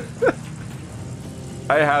themselves.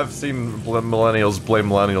 I have seen millennials blame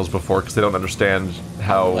millennials before because they don't understand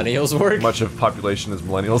how millennials work? much of population is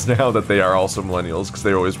millennials now that they are also millennials because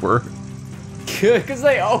they always were. Good, because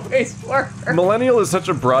they always were. Millennial is such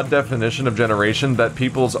a broad definition of generation that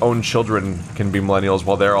people's own children can be millennials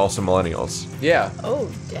while they're also millennials. Yeah. Oh,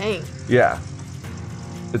 dang. Yeah.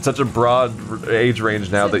 It's such a broad age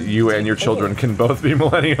range now that you and your children can both be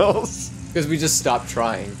millennials. Because we just stopped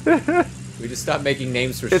trying. We just stopped making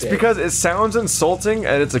names for It's shit. because it sounds insulting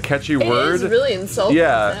and it's a catchy word. It is really insulting.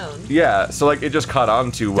 Yeah. So like it just caught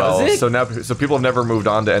on too well. Does it? So people have never moved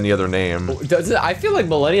on to any other name. Does it? I feel like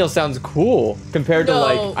millennial sounds cool compared to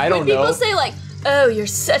like I don't when know. People say like, "Oh, you're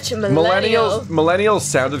such a millennial." Millennials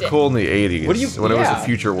sounded cool in the 80s when it was a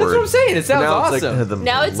future word. That's what I'm saying. It sounds awesome. Like, the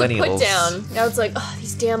now it's a millennials. put down. Now it's like, oh,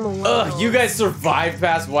 these damn millennials. Ugh, you guys survived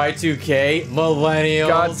past Y2K, millennials.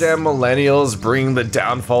 Goddamn millennials bring the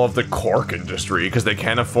downfall of the cork industry because they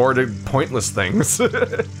can't afford pointless things.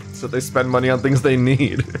 So they spend money on things they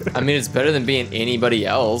need. I mean, it's better than being anybody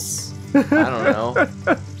else. I don't know.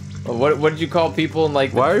 What did you call people in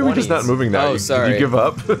like the Why are 20s? we just not moving now? Oh, sorry. Did you give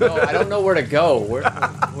up? No, I don't know where to go.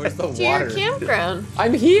 Where's the To water? your campground.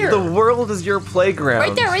 I'm here. The world is your playground.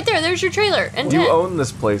 Right there. There's your trailer and You tent. own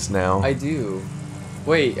this place now. I do.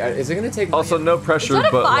 Wait, is it gonna take? Also, no pressure, Is that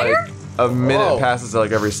a but fire? like a minute Whoa. passes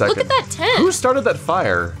like every second. Look at that tent. Who started that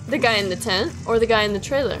fire? The guy in the tent or the guy in the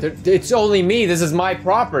trailer? It's only me. This is my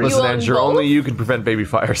property. Listen, own Andrew, both? only you can prevent baby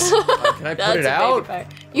fires. Can I put it out?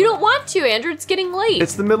 You don't want to, Andrew. It's getting late.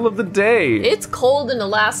 It's the middle of the day. It's cold in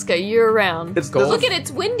Alaska year-round. It's cold. Look at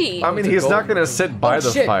it's windy. I mean, he's not gonna sit by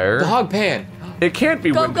the shit. fire. The hog pan. It can't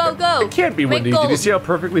be windy. Go. It can't be Make windy. gold. Did you see how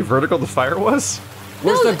perfectly vertical the fire was?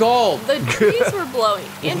 Where's the gold? The trees were blowing.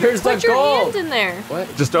 Andrew, Where's the put your gold? hand in there.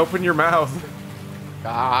 What? Just open your mouth.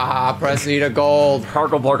 Ah, press E to gold.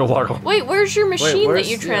 Hargle, blargle, blargle. Wait, where's your machine that where's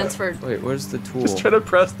you the- transferred? Wait, where's the tool? Just try to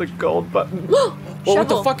press the gold button. Well, what the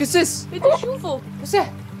Shovel. fuck is this? It's a shovel. What's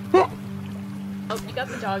that? Oh, you got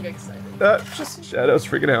the dog excited. Just Shadow's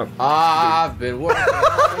freaking out. I've been working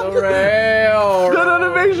on the rail. That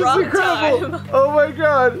animation's Wrong incredible. time. Oh my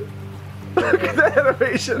god. Look at that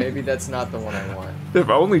animation. Maybe that's not the one I want. If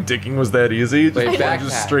only digging was that easy. Just, Wait, plunge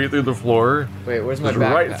just backpack. straight through the floor. Wait, where's my Just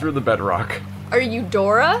backpack? right through the bedrock. Are you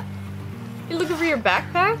Dora? You looking for your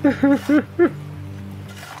backpack?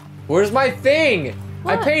 Where's my thing?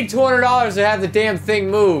 What? I paid $200 to have the damn thing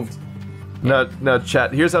moved. No,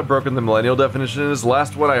 chat, here's how broken the millennial definition is.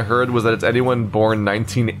 Last one I heard was that it's anyone born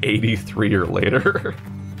 1983 or later.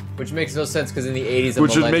 Which makes no sense because in the 80s, a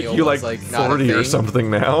Which would millennial make you like, was, not a 40 or thing. something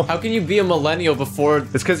now. How can you be a millennial before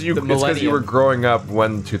It's because you millennium? were growing up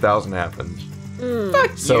when 2000 happened.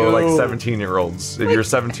 Fuck So you. like 17-year-olds. If you're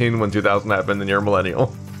 17 when 2000 happened, then you're a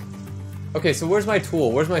millennial. Okay, so where's my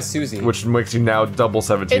tool? Where's my Susie? Which makes you now double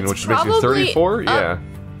 17, It's which makes you probably 34? Yeah.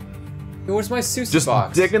 Where's my Susie Just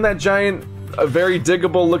box? dig in that giant, very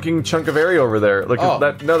diggable looking chunk of area over there. Like Oh.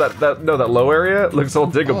 that low area looks all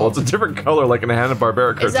diggable. Oh. It's a different color, like in a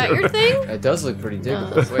Hanna-Barbera cartoon. Is that your thing? It does look pretty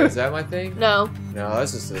diggable. Wait, is that my thing? No. No,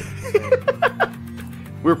 that's just a...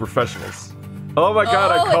 We're professionals. Oh my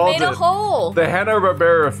god, Oh, I called it made a hole. The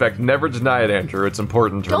Hanna-Barbera effect. Never deny it, Andrew. It's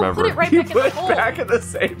important to Don't remember. put it right you back in put the it hole. back in the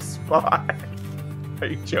same spot. Are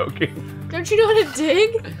you joking? Don't you know how to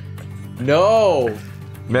dig? No!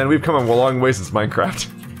 Man, we've come a long way since Minecraft.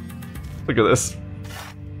 Look at this.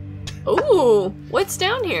 Ooh, what's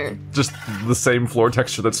down here? Just the same floor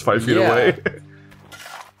texture that's 5 feet Yeah. away.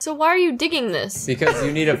 So why are you digging this? Because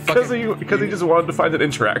you need a fucking... Because he just wanted to find an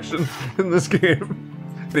interaction in this game.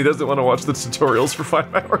 And he doesn't want to watch the tutorials for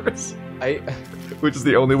 5 hours. Which is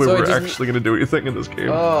the only way So it we're just- actually going to do anything in this game.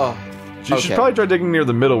 Oh. You should probably try digging near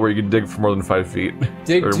the middle where you can dig for more than 5 feet.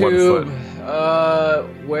 Dig or tube. 1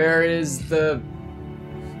 foot. Where is the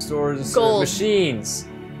stores? Gold. Machines.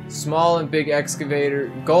 Small and big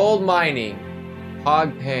excavator. Gold mining.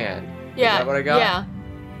 Hog pan. Yeah. Is that what I got? Yeah.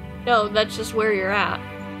 No, that's just where you're at.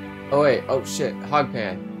 Oh wait. Oh shit. Hog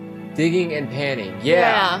pan. Digging and panning.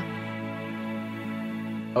 Yeah.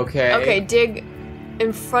 Okay. Okay, dig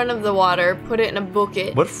in front of the water, put it in a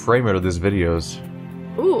bucket. What frame rate are these videos?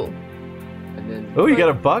 Ooh. And then. Oh, you got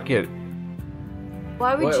a bucket.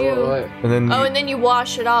 Why would you? What? And then. Oh, and then you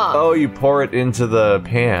wash it off. Oh, you pour it into the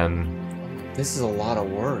pan. This is a lot of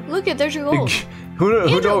work. Look it, there's your gold.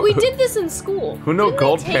 Who we did this in school. Who know Didn't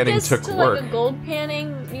gold they take panning us took to, work? Like a gold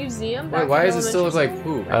panning museum. Wait, why does it still look like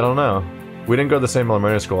poop? I don't know. We didn't go to the same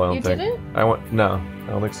elementary school, I don't You think. didn't? No, I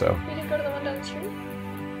don't think so. You didn't go to the one down the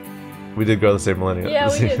street? We did go to the same millennial.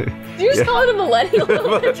 Yeah, we did. Did you just call it a millennial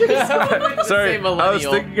elementary school? Sorry, I was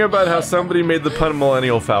thinking about how somebody made the pun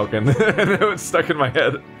Millennial Falcon, and it was stuck in my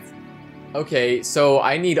head. Okay, so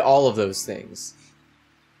I need all of those things.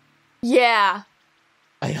 Yeah.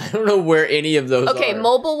 I don't know where any of those are. Okay,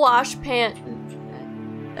 mobile wash pan.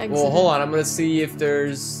 Well, hold on. I'm gonna see if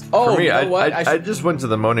there's. Oh, For me, you know what? I just went to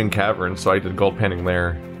the Moaning Cavern, so I did gold panning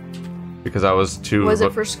there. Because I was too. Was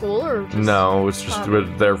it for school or? Just no, it was just we were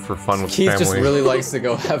there for fun with Keith family. just really likes to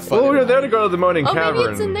go have fun. Well, we were there to go to the Moaning Oh, Cavern.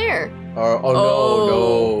 maybe it's in there.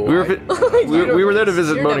 Oh no. We were there to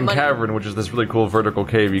visit You're Moaning the money. Cavern, which is this really cool vertical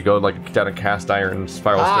cave. You go like down a cast iron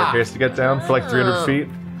spiral staircase to get down for like 300 feet.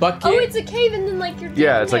 Bucket. Oh, it's a cave, and then like you're.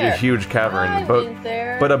 Yeah, it's like a there. huge cavern. I went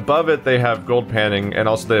there. But above it they have gold panning, and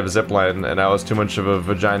also they have a zip line. And I was too much of a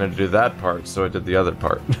vagina to do that part, so I did the other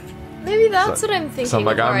part. Maybe that's what I'm thinking. So I'm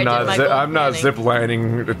like, I'm not zip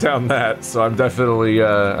lining down that. So I'm definitely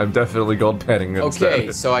gold panning instead.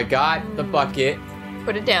 Okay, so I got the bucket.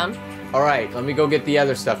 Put it down. All right, let me go get the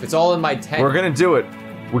other stuff. It's all in my tent. We're gonna do it.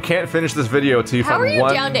 We can't finish this video till you How find are you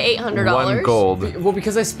one, down to $800? one gold. Well,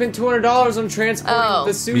 because I spent $200 on transporting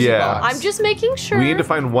the Susie box. I'm just making sure. We need to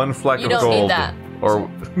find one fleck You of don't gold. need that. Or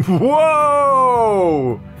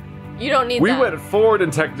whoa! You don't need We that. went forward in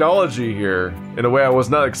technology here in a way I was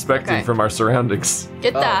not expecting Okay. from our surroundings.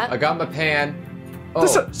 Get that. I got my pan. Oh,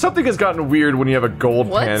 Something has gotten weird when you have a gold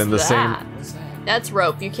What's pan in the that? same. That's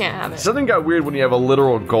rope. You can't have it. Something got weird when you have a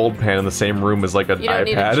literal gold pan in the same room as like an You don't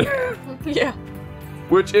iPad, need it. Yeah.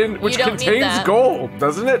 which don't need contains that. gold,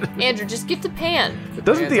 doesn't it? Andrew, just get the pan.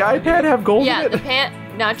 Doesn't the pan's iPad have gold Yeah, in the it?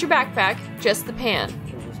 pan. Not your backpack. Just the pan.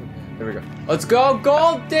 There we go. Let's go,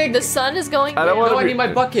 gold dig. The sun is going. I don't down. wanna No, I be- need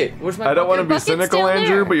my bucket. Where's my I don't want to bucket? be bucket's cynical, down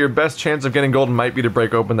Andrew, there. but your best chance of getting gold might be to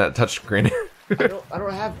break open that touchscreen. I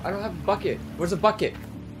don't have a bucket. Where's a bucket?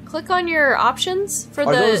 Click on your options for Are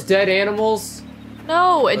the. those dead animals?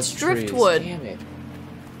 No, it's That's trees. driftwood. Damn it.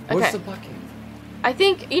 Where's Okay. the bucket? I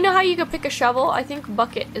think you know how you could pick a shovel. I think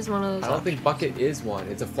bucket is one of those. I don't think bucket is one.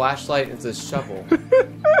 It's a flashlight. It's a shovel.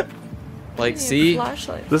 Like, Yeah, see?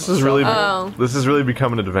 flashlight. This is really Oh. this is really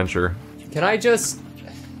becoming an adventure. Can I just?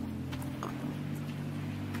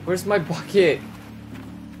 Where's my bucket?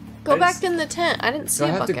 Go I back just- in the tent. I didn't see Do I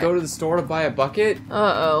a have bucket. to go to the store to buy a bucket?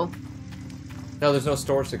 Uh-oh. No, there's no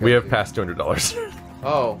stores to go We have to. passed $200.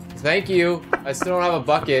 Oh, thank you. I still don't have a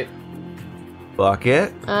bucket.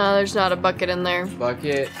 Bucket. There's not a bucket in there.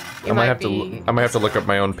 Bucket. You I might have be... to. I might have to look up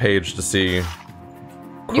my own page to see You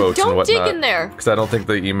quotes and don't whatnot. dig in there. Because I don't think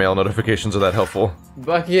the email notifications are that helpful.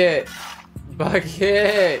 Bucket.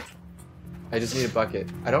 Bucket. I just need a bucket.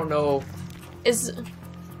 I don't know. Is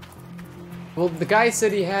Well, the guy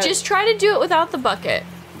said he had. just try to do it without the bucket.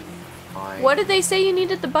 Fine. What did they say you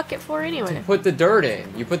needed the bucket for anyway? Put the dirt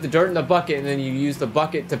in. You put the dirt in the bucket, and then you use the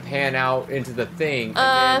bucket to pan out into the thing.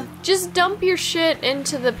 And Just dump your shit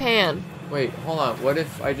into the pan. then, wait, hold on. What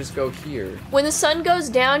if I just go here? When the sun goes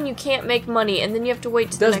down, you can't make money, and then you have to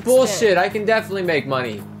wait to the That's next bullshit. day. I can definitely make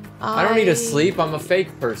money. I don't need to sleep. I'm a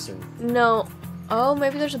fake person. No. Oh,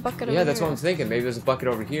 maybe there's a bucket over Yeah, that's here. what I'm thinking. Maybe there's a bucket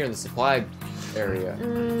over here in the supply area.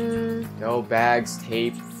 No bags,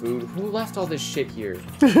 tape, food. Who left all this shit here?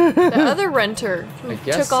 The other renter who I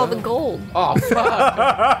guess took all so. the gold. Oh, fuck.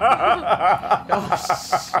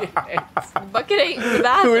 Oh, shit. The bucket ate in the We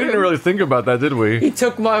bathroom. didn't really think about that, did we? He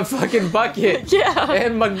took my fucking bucket. Yeah.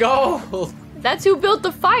 And my gold. That's who built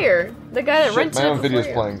the fire. The guy that Shit, rented my own it video's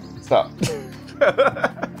before playing. Stop.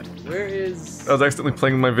 Where is... I was accidentally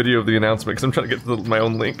playing my video of the announcement because I'm trying to get to my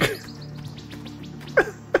own link.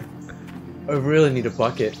 I really need a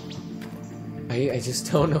bucket. I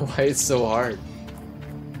just don't know why it's so hard.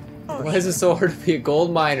 Why is it so hard to be a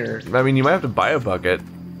gold miner? I mean, you might have to buy a bucket.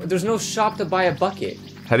 There's no shop to buy a bucket.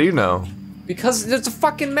 How do you know? Because there's a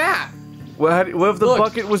fucking map. What if the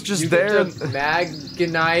bucket was just there?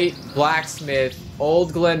 Magnite, blacksmith,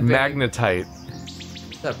 old Glen. Magnetite.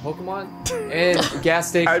 Is that a Pokemon? And gas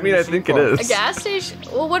station. I mean, I think it is. A gas station?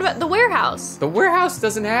 Well, what about the warehouse? The warehouse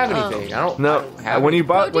doesn't have anything. I don't have when you Go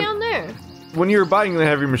bought down there. when you were buying the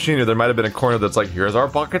heavy machinery, there might have been a corner that's like, here's our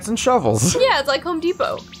buckets and shovels. Yeah, it's like Home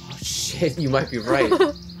Depot. Oh, shit, you might be right.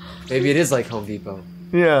 Maybe it is like Home Depot.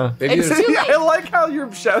 Yeah. Maybe It's there's- too late. I like how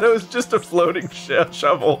your shadow is just a floating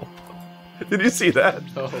shovel. Did you see that?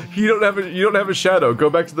 No. You don't have a shadow. Go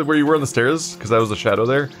back to where you were on the stairs, because that was a shadow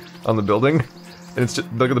there on the building. And it's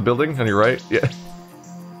just, look at the building on your right. Yeah.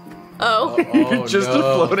 Oh. You're just a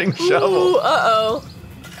no. floating shovel. Ooh, uh-oh.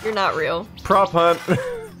 You're not real. Prop hunt.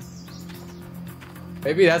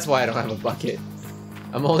 Maybe that's why I don't have a bucket.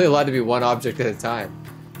 I'm only allowed to be one object at a time.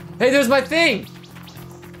 Hey, there's my thing!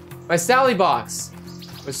 My Sally box.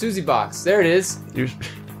 My Susie box. There it is.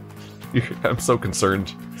 I'm so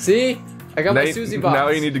concerned. See? I got Now, my Susie box. now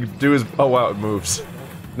all you need to do is, oh wow, it moves.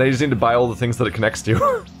 Now you just need to buy all the things that it connects to.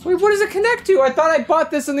 Wait, what does it connect to? I thought I bought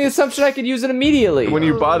this on the assumption I could use it immediately. When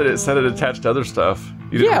you bought it, it said it attached to other stuff.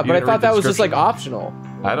 You didn't- Yeah, you but I didn't thought read the that was just like description. optional.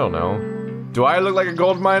 I don't know. Do I look like a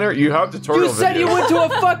gold miner? You have tutorial You said videos. you went to a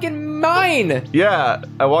fucking mine! Yeah,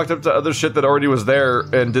 I walked up to other shit that already was there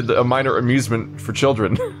and did a minor amusement for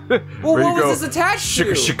children. Well, Where you what was go, this attached to?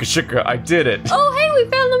 Shika, shika, shika, I did it. Oh, hey, we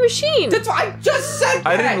found the machine. That's what I just said!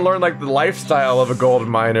 I didn't learn like the lifestyle of a gold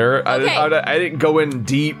miner. Okay. I didn't go in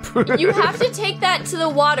deep. You have to take that to the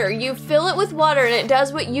water. You fill it with water, and it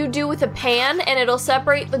does what you do with a pan, and it'll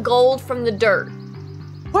separate the gold from the dirt.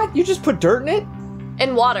 What? You just put dirt in it?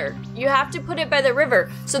 And water. You have to put it by the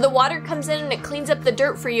river. So the water comes in and it cleans up the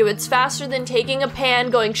dirt for you. It's faster than taking a pan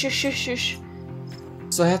going shush shush shush.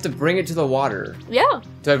 So I have to bring it to the water. Yeah.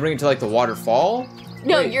 Do I bring it to like the waterfall?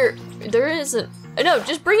 No, Wait. there isn't. No,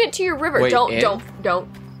 just bring it to your river. Wait, in? Don't.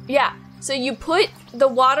 Yeah. So you put the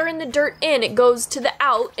water and the dirt in, it goes to the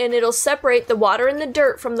out, and it'll separate the water and the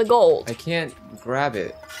dirt from the gold. I can't grab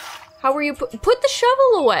it. How were you put the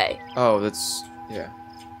shovel away? Oh, that's yeah.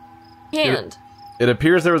 Hand. It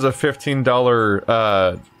appears there was a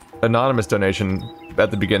 $15 anonymous donation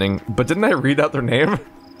at the beginning, but didn't I read out their name?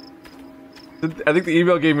 I think the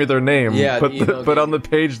email gave me their name, Yeah, but the email but gave- on the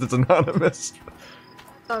page that's anonymous.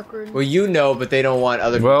 Awkward. Well, you know, but they don't want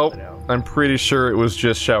other people Well, to know. I'm pretty sure it was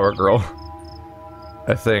just Shower Girl.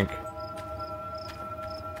 I think.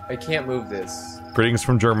 I can't move this. Greetings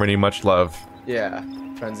from Germany, much love. Yeah,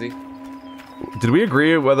 frenzy. Did we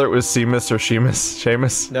agree whether it was Seamus or Sheamus?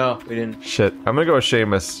 Seamus? No, we didn't. Shit. I'm gonna go with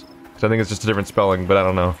Seamus. Because I think it's just a different spelling, but I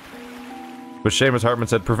don't know. But Seamus Hartman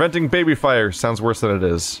said, preventing baby fire sounds worse than it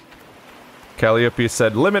is. Calliope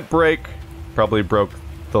said, limit break. Probably broke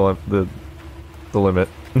the limit.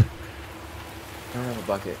 I don't have a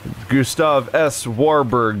bucket. Gustav S.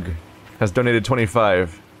 Warburg has donated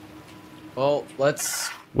 25. Well, let's.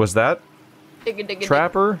 Was that Digga, digga, digga.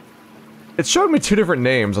 Trapper? It showed me two different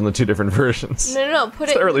names on the two different versions. No, put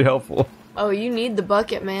It's it. not really helpful. Oh, you need the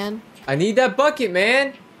bucket, man. I need that bucket,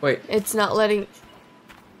 man. Wait, It's not letting.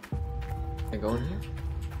 can I go in here?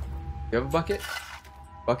 You have a bucket?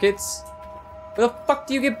 Buckets? Where the fuck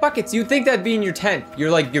do you get buckets? You'd think that'd be in your tent. You're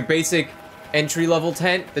like your basic entry-level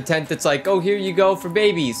tent. The tent that's like, oh, here you go for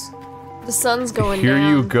babies. The sun's going Here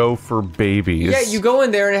down. you go for babies. Yeah, you go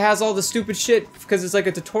in there and it has all the stupid shit because it's like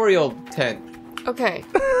a tutorial tent. Okay.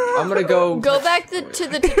 I'm gonna go. Go back to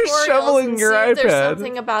the tutorials shoveling and your see if there's iPad.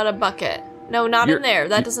 something about a bucket. No, not You're- in there.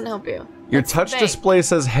 That doesn't help you. Your That's touch vague. display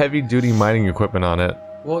says heavy-duty mining equipment on it.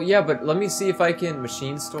 Well, yeah, but let me see if I can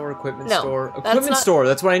machine store, equipment No, store. that's Equipment not- store,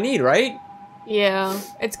 that's what I need, right? Yeah,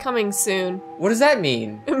 it's coming soon. What does that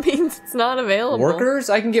mean? It means it's not available. Workers?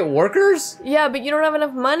 I can get workers? Yeah, but you don't have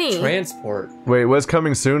enough money. Transport. Wait, what's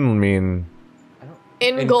coming soon mean?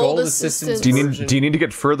 in and gold, gold assistance. assistance Do you version. need to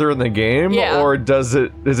get further in the game, Yeah. or is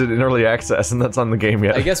it in early access and that's on the game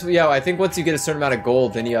yet? I guess, yeah, I think once you get a certain amount of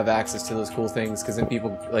gold, then you have access to those cool things, because then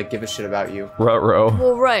people, like, give a shit about you. Ruh-roh.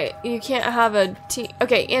 Well, right. You can't have a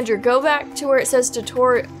Okay, Andrew, go back to where it says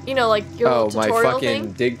tutorial. You know, like your Oh, little my tutorial fucking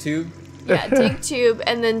thing. dig tube? Yeah, dig tube,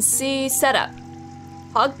 and then see setup.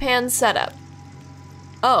 Hog pan setup.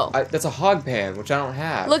 Oh, That's a hog pan, which I don't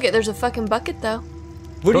have. look it. There's a fucking bucket though.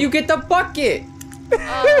 Where do you get the bucket?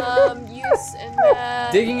 Use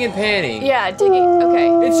and Digging and panning. Yeah, digging.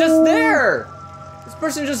 Okay. It's just there! This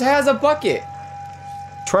person just has a bucket.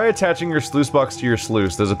 Try attaching your sluice box to your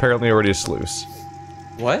sluice. There's apparently already a sluice.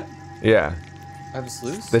 What? Yeah. I have a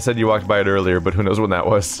sluice? They said you walked by it earlier, but who knows when that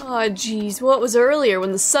was. Oh, jeez. What was earlier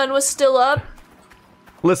when the sun was still up?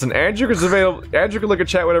 Listen, Andrew is available. Andrew can look at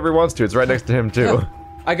chat whenever he wants to. It's right next to him, too.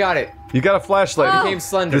 I got it. You got a flashlight. It became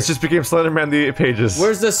Slender. This just became Slenderman the pages.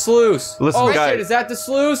 Where's the sluice? Listen, oh guy. shit, is that the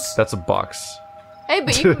sluice? That's a box. Hey,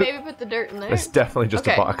 but you can maybe put the dirt in there. It's definitely just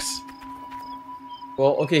a box.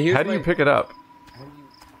 Well, okay, here's How do you pick it up?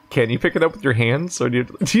 Can you pick it up with your hands, or do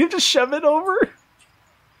you just shove it over?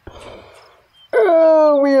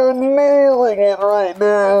 Oh, we are nailing it right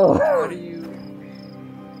now. How do you...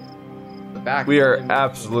 The back. We are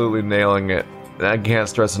absolutely nailing it. And I can't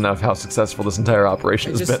stress enough how successful this entire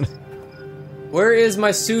operation has been. Where is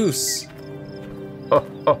my Seuss?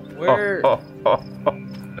 Where?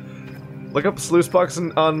 Look up sluice box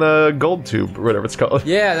on the gold tube, or whatever it's called.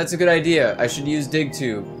 Yeah, that's a good idea. I should use dig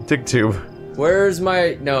tube. Dig tube. Where's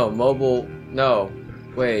my... No, mobile... No.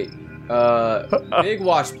 Wait. Big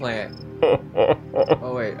wash plant.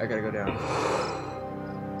 Oh, wait. I gotta go down.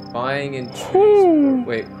 Buying and transport.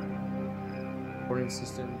 Wait. Reporting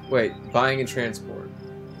system. Wait. Buying and transport.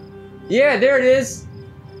 Yeah, there it is!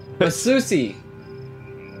 A Susie.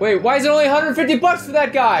 Wait, why is it only 150 bucks for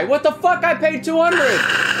that guy? What the fuck? I paid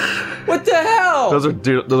 200! What the hell? Those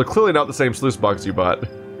are clearly not the same sluice box you bought.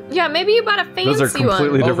 Yeah, maybe you bought a fancy one. Those are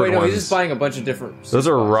completely different wait, no, ones. he's just buying a bunch of different. Those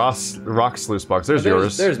are rock sluice box. There's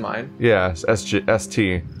yours. There's mine. Yeah, ST. Do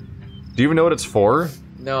you even know what it's for?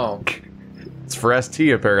 No. It's for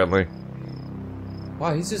ST apparently.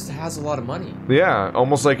 Wow, he just has a lot of money. Yeah,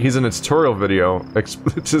 almost like he's in a tutorial video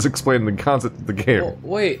just explaining the concept of the game. Well,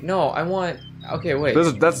 wait, no, I want. Okay, wait.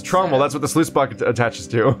 That's trommel. That's what the sluice box attaches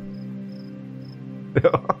to.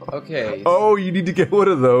 Okay. Oh, you need to get one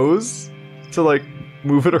of those to like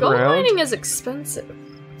move it Gold around. mining is expensive.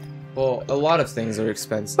 Well, a lot of things are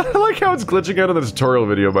expensive. I like how it's glitching out in the tutorial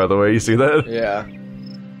video. By the way, you see that? Yeah.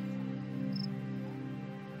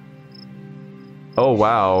 Oh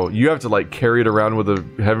wow, you have to like carry it around with a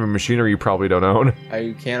heavy machinery you probably don't own.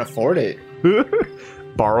 I can't afford it.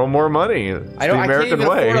 Borrow more money. It's the American I can't even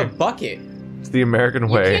way. afford a bucket. It's the American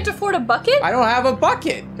You way. can't afford a bucket? I don't have a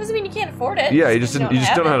bucket. Doesn't mean you can't afford it. Yeah, you just don't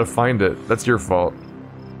know how it. to find it. That's your fault.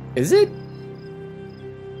 Is it?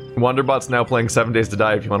 Wonderbot's now playing 7 Days to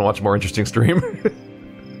Die if you want to watch more interesting stream.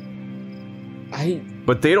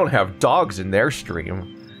 But they don't have dogs in their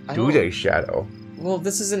stream, do they, Shadow? Well,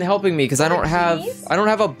 this isn't helping me because I don't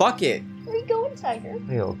have a bucket. Where you going, Tiger?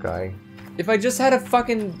 Hey, old guy. If I just had a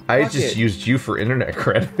fucking bucket. I just used you for internet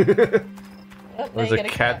cred. Oh, There's a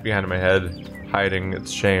cat behind my head, hiding its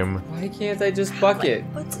shame. Why can't I just bucket?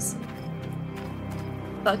 What's this?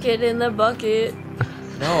 Bucket in the bucket.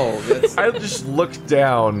 No, that's... I just looked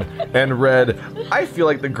down and read, I feel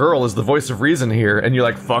like the girl is the voice of reason here, and you're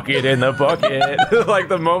like, fuck it in the bucket. Like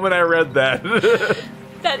the moment I read that.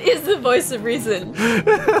 That is the voice of reason.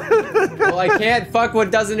 Well, I can't fuck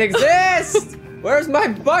what doesn't exist! Where's my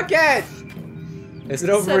bucket? Is it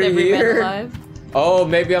over Set every man here? alive. Oh,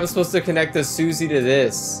 maybe I'm supposed to connect the Susie to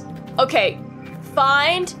this. Okay,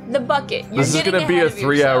 find the bucket. You're This is gonna be a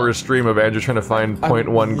 3-hour stream of Andrew trying to find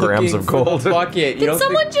 0.1 grams of gold. Bucket. Can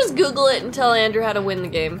someone just Google it and tell Andrew how to win the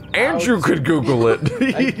game? Andrew could Google it.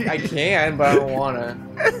 I can, but I don't wanna.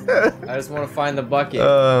 I just wanna find the bucket.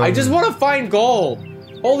 I just wanna find gold.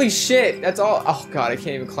 Holy shit, that's all. Oh god, I can't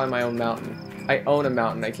even climb my own mountain. I own a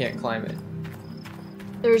mountain, I can't climb it.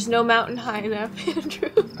 There's no mountain high enough,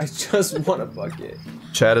 Andrew. I just want a bucket.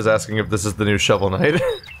 Chad is asking if this is the new Shovel Knight.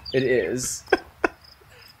 It is.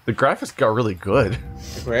 The graphics got really good.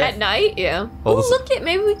 At night, yeah. Oh, Oh, this- look it.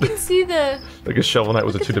 Maybe we can see the. Like a Shovel Knight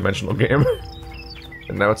was a 2-dimensional game.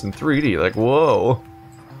 And now it's in 3D, like, whoa.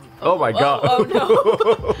 Oh my god. Oh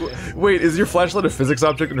no. Wait, is your flashlight a physics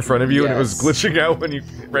object in front of you and it was Yes. glitching out when you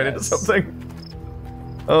ran into Yes. something?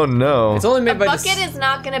 Oh no. It's only A made by bucket is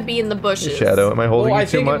not gonna be in the bushes. Shadow, am I holding Oh, you I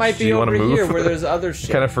too think much? it might Do be you want over to move? here where there's other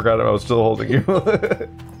shit. Kind of forgot I was still holding you.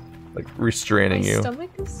 Like restraining My you.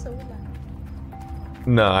 stomach is so loud.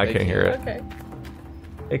 No, I can't hear it. Okay.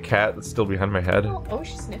 A cat that's still behind my head. Oh,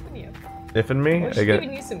 she's sniffing you. Sniffing me? Oh, she's I get.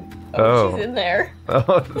 giving you some. Oh. She's in there.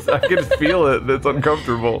 Oh, I can feel it. That's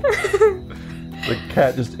uncomfortable. The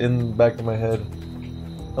cat just in the back of my head.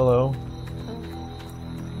 Hello.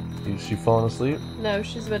 Is she falling asleep? No,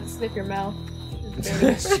 she's about to sniff your mouth.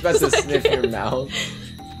 She's about to sniff your mouth.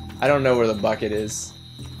 I don't know where the bucket is.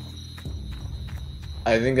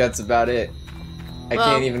 I think that's about it. I Well,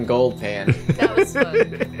 can't even gold pan. That was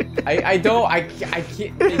fun. I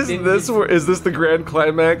can't. Is this the grand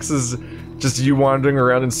climax? Is just you wandering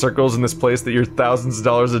around in circles in this place that you're thousands of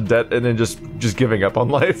dollars in debt and then just giving up on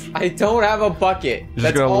life? I don't have a bucket. You're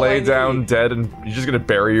just gonna lay down dead and you're just gonna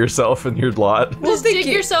bury yourself in your lot. Just dig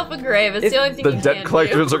yourself a grave. It's the only thing The you debt can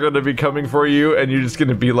collectors do. are gonna be coming for you and you're just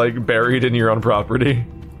gonna be like buried in your own property.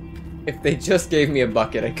 If they just gave me a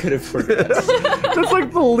bucket, I could have forgotten. That's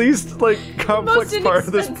like the least like complex most part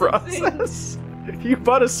of this inexpensive process. You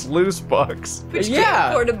bought a sluice box. Which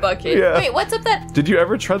can't afford a bucket. Yeah. Wait, what's up that? Did you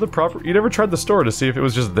ever try the proper? You never tried the store to see if it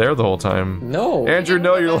was just there the whole time. No. Andrew,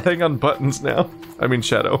 no, you're laying on buttons now. I mean,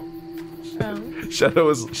 Shadow. Oh. Shadow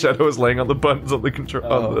is laying on the buttons on the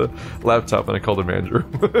on the laptop, and I called him Andrew.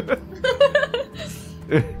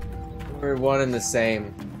 We're one and the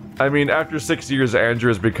same. I mean, after 6 years, Andrew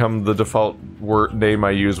has become the default name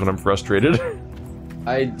I use when I'm frustrated.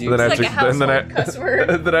 I do. It's like a household cuss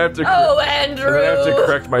word. Then I have to. Oh, Andrew. And then I have to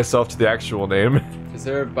correct myself to the actual name. Is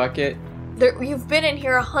there a bucket? You've been in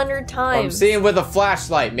here 100 times. I'm seeing with a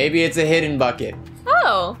flashlight. Maybe it's a hidden bucket.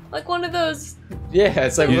 Oh, like one of those. Yeah,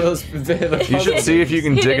 it's like one of those. You should see if you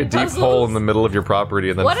can dig a Hidden deep puzzles. hole in the middle of your property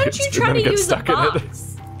and then Why don't you try to get use a stuck in it.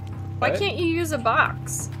 box? Why What? can't you use a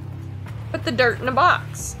box? Put the dirt in a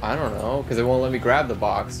box. I don't know, because it won't let me grab the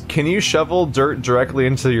box. Can you shovel dirt directly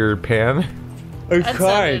into your pan? That's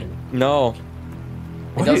not No.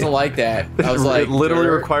 It doesn't like that. I was like, it literally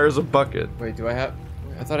dirt. requires a bucket. Wait, do I have?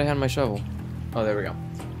 I thought I had my shovel. Oh, there we go.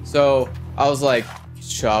 So I was like,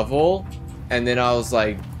 shovel, and then I was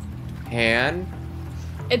like, pan,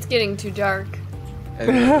 It's getting too dark. and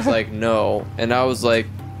then it was like, no, and I was like,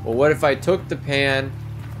 well, what if I took the pan,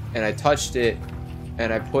 and I touched it,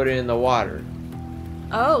 and I put it in the water?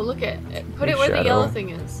 Oh, look at it. Put Hey, it where Shadow. the yellow thing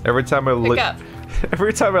is. Every time I Pick up.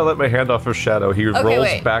 every time I let my hand off of Shadow, he rolls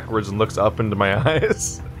wait. backwards and looks up into my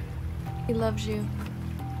eyes. He loves you.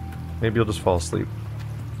 Maybe you'll just fall asleep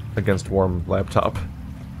against warm laptop.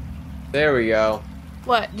 There we go.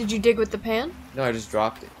 What? Did you dig with the pan? No, I just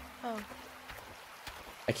dropped it. Oh.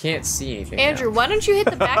 I can't see anything. Andrew, now. why don't you hit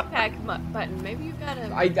the backpack button? Maybe you gotta.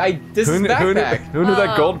 This is backpack. Who knew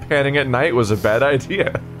that gold panning at night was a bad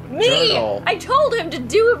idea? Me! Journal. I told him to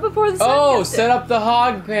do it before the sun Oh, gets set in. up the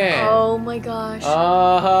hog pan. Oh my gosh.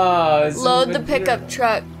 This is Load the even pickup better.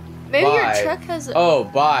 truck. Maybe Buy. your truck has a... Oh,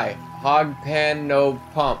 buy. Hog pan, no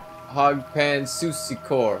pump. Hog pan, sushi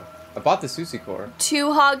core. I bought the sushi core.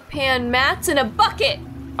 2 hog pan mats and a bucket.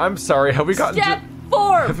 I'm sorry, have we gotten Step to...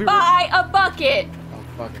 4, have we- buy a bucket. Oh,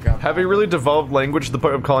 fuck, I got Have we really devolved language to the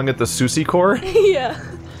point of calling it the Susie core? Yeah.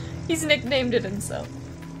 He's nicknamed it himself.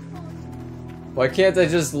 Why can't I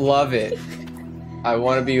just love it? I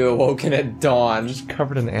want to be awoken at dawn. Just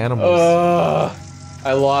covered in animals. Ugh.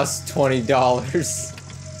 I lost $20.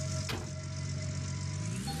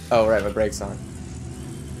 Oh, right, my brake's on.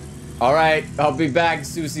 Alright, I'll be back,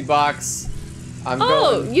 Susie Box. I'm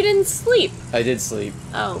Oh, going. you didn't sleep. I did sleep.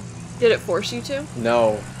 Oh. Did it force you to?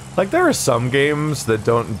 No. Like, there are some games that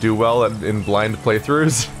don't do well in blind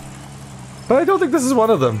playthroughs, but I don't think this is one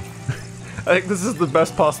of them. I think this is the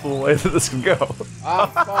best possible way that this can go. Oh,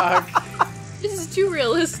 fuck. This is too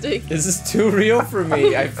realistic. This is too real for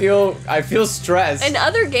me. I feel stressed. In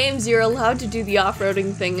other games, you're allowed to do the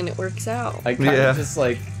off-roading thing and it works out. I kind of Yeah. just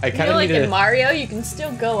like, I You kind know, of like need in to. Mario, you can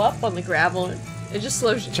still go up on the gravel and it just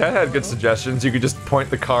slows you Chad down. had good suggestions. You could just point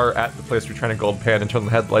the car at the place you're trying to gold pan and turn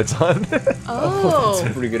the headlights on. Oh. That's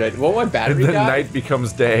a pretty good idea. Well, my And battery then died. night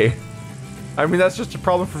becomes day. I mean, that's just a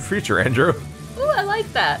problem for future, Andrew. Ooh, I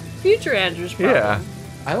like that. Future Andrew's problem. Yeah.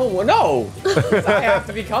 I don't want. No. I have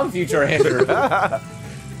to become future Andrew.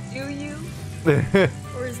 Do you?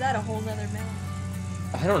 Or is that a whole nother matter?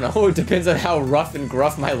 I don't know. It depends on how rough and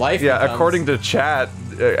gruff my life Yeah, becomes. according to chat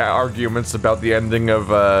arguments about the ending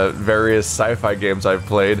of various sci-fi games I've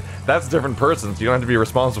played, that's different persons. You don't have to be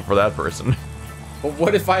responsible for that person. But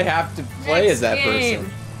what if I have to play Next as that game.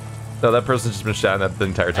 person? No, that person's just been shouting that the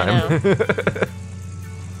entire time.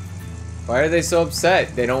 Why are they so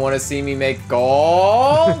upset? They don't want to see me make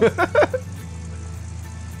gold?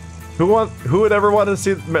 Who would ever want to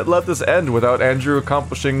see let this end without Andrew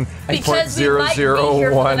accomplishing Because we might be here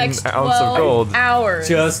for the next 0.001 ounce of 12 gold? hours.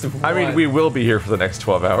 Just I mean, we will be here for the next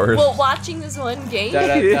 12 hours. Well, watching this one game. Da,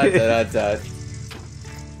 da, da, da, da, da.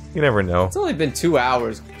 You never know. It's only been 2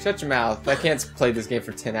 hours. Shut your mouth. I can't play this game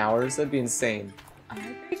for 10 hours. That'd be insane. I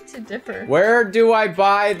beg to differ. Where do I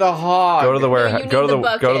buy the hog? Go to the warehouse. you need Go to the go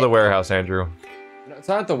to bucket. the warehouse, Andrew. No, it's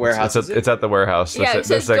not at the warehouse. It's at the warehouse. Yeah, it They're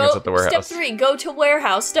says saying go. it's at the warehouse. Step 3, go to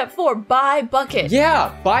warehouse. Step 4, buy bucket.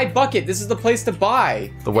 Yeah, buy bucket. This is the place to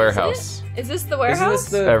buy. The warehouse. Is this the Isn't warehouse?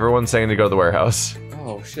 this the? Everyone's saying to go to the warehouse.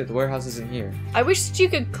 Oh shit, the warehouse isn't here. I wish that you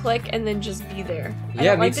could click and then just be there. I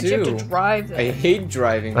Yeah, don't me like that you have too. to drive there. I hate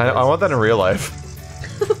driving. I want that in real life.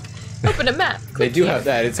 Open a map. They Click do here. have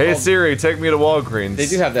that. It's Hey called, Siri, take me to Walgreens. They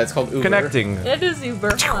do have that. It's called Uber. Connecting. It is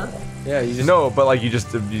Uber, huh? Yeah, you just. No, but like you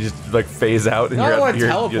just like phase out and No, I you're, don't want to you're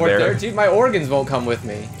teleport there. there, dude. My organs won't come with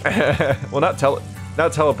me. Well, not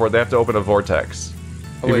teleport. They have to open a vortex.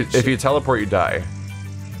 Oh, wait, if you teleport, you die.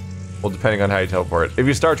 Well, depending on how you teleport. If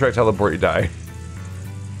you Star Trek teleport, you die.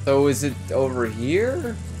 So is it over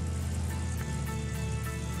here?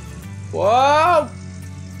 Whoa!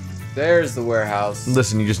 There's the warehouse.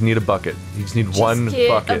 Listen, you just need a bucket. You just need one get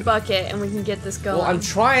bucket. a bucket and we can get this going. Well, I'm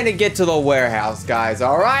trying to get to the warehouse, guys,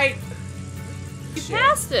 alright? You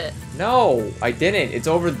passed it. No, I didn't. It's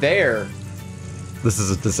over there. This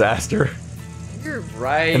is a disaster. You're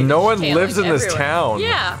right. And no one failing lives in this everywhere. town.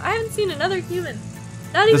 Yeah, I haven't seen another human.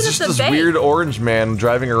 Not even There's at just the this bank. weird orange man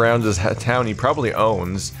driving around this town he probably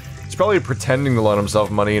owns. He's probably pretending to loan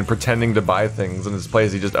himself money and pretending to buy things in this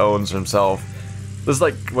place he just owns himself. This is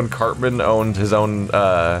like when Cartman owned his own,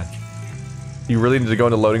 you really need to go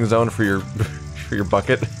into loading zone for your for your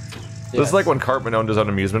bucket. Yes. This is like when Cartman owned his own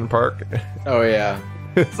amusement park. Oh yeah.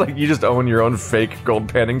 It's like you just own your own fake gold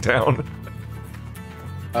panning town.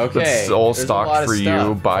 Okay. That's all stocked for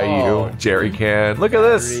you, by you, jerry can. Look at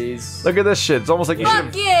this. Look at this shit. It's almost like you should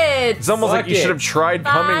have. It's almost like you should have tried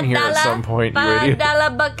coming here at some point, you idiot.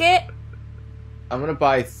 $5 bucket. I'm gonna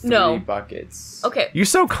buy 3 buckets. Okay. You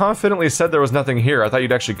so confidently said there was nothing here. I thought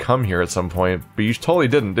you'd actually come here at some point, but you totally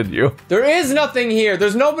didn't you? There is nothing here.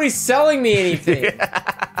 There's nobody selling me anything.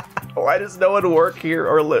 Why does no one work here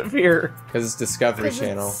or live here? Because it's Discovery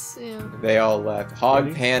Channel. They all left.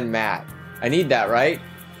 Hog pan mat. I need that, right?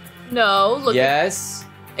 No, look. Yes.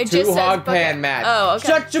 It 2 just hog says pan mat. Oh, okay.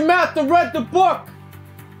 Shut your mouth and read the book.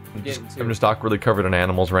 I'm just awkwardly covered in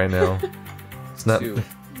animals right now. It's not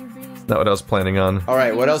what I was planning on. All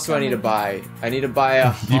right, what else do I need to buy? I need to buy a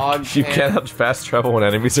hog pan. You cannot fast travel when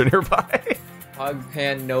enemies are nearby. Hog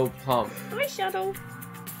pan, no pump. Hi, Shadow.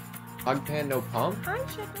 Hog pan, no pump? Hi,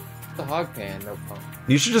 Shadow. The hog pan, no pump.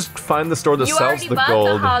 You should just find the store that You sells already the bought gold.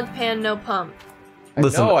 the hog pan, no pump.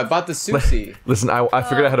 Listen, no, I bought the sushi. Listen, I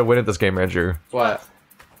figured out how to win at this game, Andrew. What?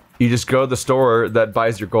 You just go to the store that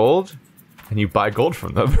buys your gold, and you buy gold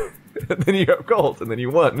from them. And then you have gold, and then you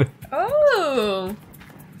won. Oh.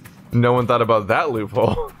 No one thought about that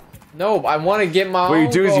loophole. No, I want to get my What own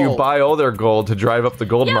you do is you gold. buy all their gold to drive up the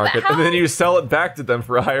gold Yeah, but market, and then you sell it back to them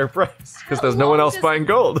for a higher price. Because there's no one else buying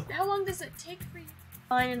gold. How long does it take for you to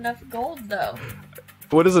find enough gold, though?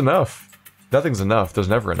 What is enough? Nothing's enough. There's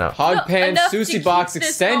never enough. Hog pan enough to sushi keep box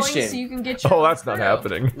this going extension. so you can get your Oh, own that's not crew.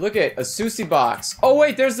 happening. Look at a sushi box. Oh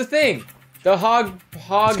wait, there's the thing. The hog It's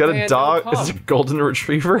got pan, a dog. no It's a pump. golden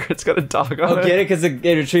retriever. It's got a dog on Oh, it. get it because it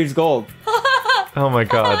retrieves gold. Oh my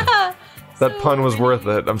god. That pun was worth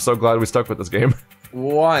it. I'm so glad we stuck with this game.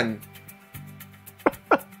 1.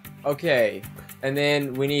 Okay, and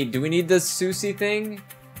then we need. Do we need the sushi thing?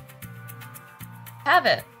 Have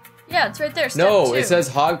it. Yeah, it's right there. Step No, 2. it says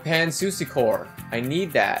hog pan sushi core. I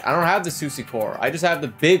need that. I don't have the sushi core. I just have the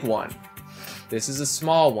big one. This is a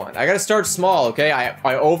small one. I gotta start small, okay? I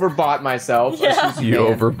overbought myself a sushi You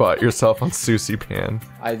pan. overbought yourself on sushi pan.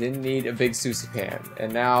 I didn't need a big sushi pan,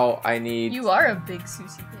 and now I need. You are a big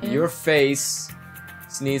sushi pan. Your face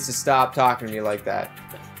needs to stop talking to me like that.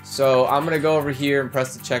 So I'm gonna go over here and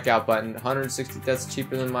press the checkout button. 160. That's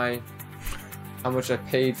cheaper than my. How much I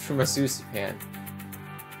paid for my sushi pan.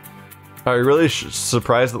 Are you really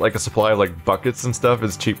surprised that like a supply of like buckets and stuff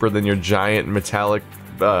is cheaper than your giant metallic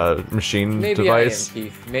machine Maybe device I am,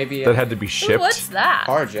 Keith. Maybe that had to be Ooh, shipped? what's that?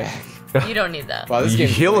 Carjack. You don't need that. Wow, this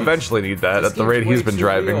game's He'll way eventually need that this at the rate game's he's way been too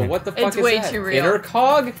driving. real. What the fuck It's is way that? too real. Inner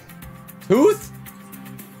cog? Tooth?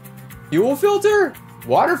 Fuel filter?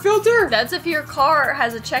 Water filter? That's if your car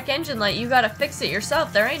has a check engine light. You gotta fix it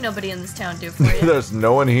yourself. There ain't nobody in this town do for you. There's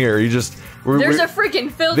no one here. You just There's a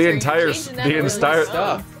freaking filter. the entire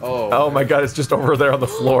Stuff. Oh my god, it's just over there on the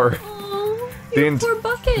floor. Oh, The, your poor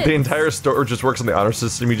bucket. the entire store just works on the honor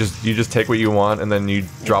system. You just take what you want and then you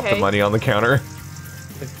drop the Okay. money on the counter.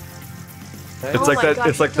 Oh It's like my that. God,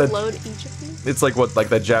 It's you like have to that. load each of these? It's like what, like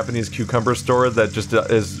that Japanese cucumber store that just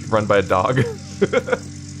is run by a dog.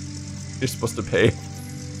 You're supposed to pay.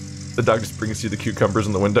 The dog just brings you the cucumbers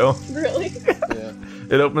in the window. Really? Yeah.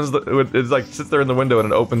 It opens the. It's like sits there in the window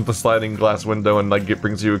and it opens the sliding glass window and like it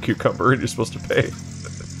brings you a cucumber and you're supposed to pay.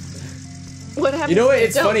 What happened? You know what?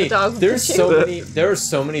 It's funny. There's you. there are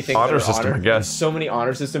so many things. Honor that are system, I guess. So many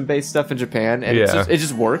honor system based stuff in Japan, and Yeah. it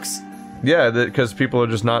just works. Yeah, because people are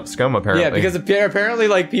just not scum apparently. Yeah, because apparently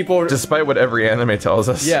like people. despite what every anime tells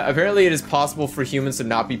us. Yeah, apparently it is possible for humans to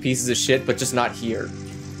not be pieces of shit, but just not here.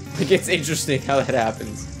 Like it's interesting how that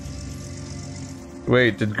happens.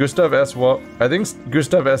 Wait, did Gustav S. I think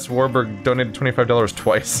Gustav S. Warburg donated $25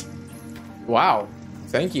 twice. Wow,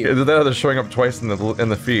 thank you. Either that or they're showing up twice in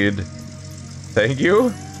the feed. Thank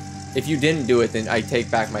you. If you didn't do it, then I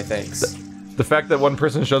take back my thanks. The fact that one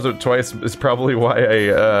person shows up twice is probably why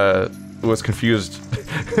I was confused.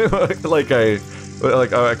 I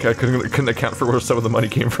couldn't account for where some of the money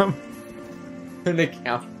came from. An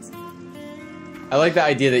account. I like the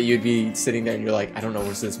idea that you'd be sitting there and you're like, I don't know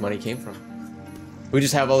where this money came from. We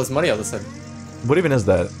just have all this money all of a sudden. What even is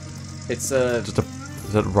that? It's just a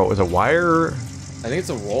is it a wire? I think it's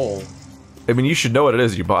a roll. I mean, you should know what it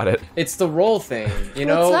is. You bought it. It's the roll thing, you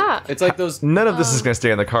know? What's that? It's like those. None of this is gonna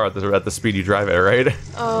stay in the car at the speed you drive it, right?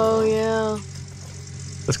 Oh yeah.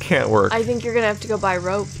 This can't work. I think you're gonna have to go buy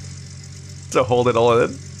rope. To hold it all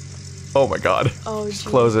in. Oh my god. Oh, just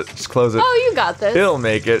close it. Just close it. Oh, you got this. It'll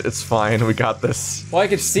make it. It's fine. We got this. Well, I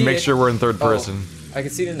can see Make it. sure we're in third person. I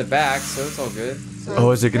can see it in the back, so it's all good.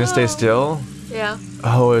 Oh, is it gonna stay still? Yeah.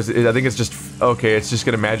 Oh, I think it's just okay. It's just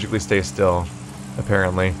gonna magically stay still,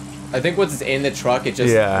 apparently. I think once it's in the truck, it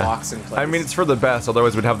just locks in place. I mean, it's for the best.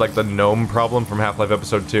 Otherwise, we'd have like the gnome problem from Half-Life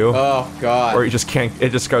Episode 2. Oh god. Where you just can't.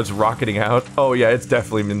 It just goes rocketing out. Oh yeah, it's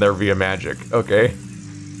definitely in there via magic. Okay.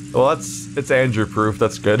 Well, it's Andrew proof.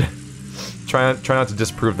 That's good. Try not to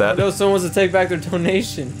disprove that. No, someone wants to take back their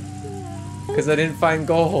donation because I didn't find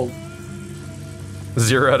gold.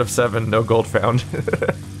 0 out of 7. No gold found.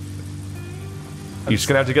 You're just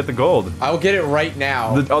gonna have to get the gold. I will get it right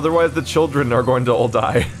now. Otherwise, the children are going to all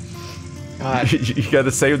die. God. You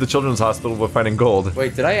gotta save the children's hospital by finding gold.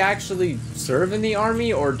 Wait, did I actually serve in the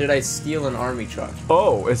army or did I steal an army truck?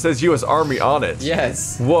 Oh, it says U.S. Army on it.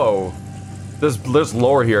 Yes. Whoa. There's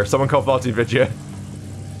lore here. Someone call Vidya.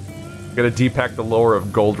 Gotta depack the lore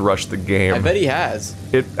of Gold Rush the game. I bet he has.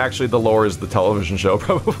 Actually, the lore is the television show,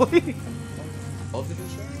 probably. Television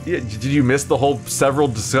show? Yeah, did you miss the whole several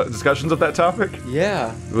discussions of that topic?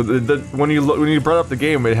 Yeah. When you brought up the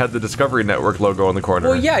game, it had the Discovery Network logo in the corner.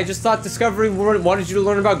 Well, yeah, I just thought Discovery wanted you to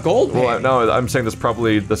learn about gold. Well, no, I'm saying there's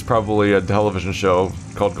probably a television show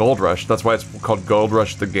called Gold Rush. That's why it's called Gold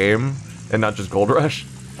Rush the game, and not just Gold Rush.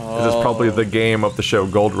 It's probably the game of the show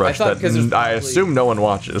Gold Rush that I assume no one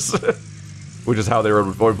watches. Which is how they were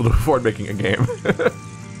able to afford making a game.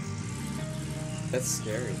 That's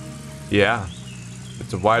scary. Yeah.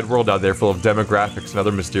 It's a wide world out there full of demographics and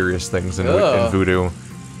other mysterious things in Voodoo.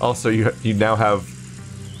 Also, you now have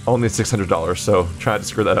only $600, so try not to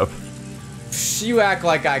screw that up. You act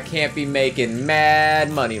like I can't be making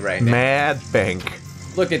mad money right now. Mad bank.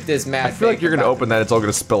 Look at this mad bank. I feel like you're going to open that, it's all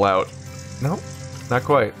going to spill out. No, not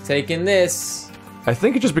quite. Taking this. I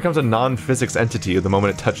think it just becomes a non-physics entity the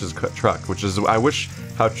moment it touches a truck, which is, I wish,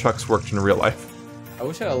 how trucks worked in real life. I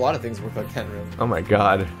wish a lot of things worked like that in real life. Oh my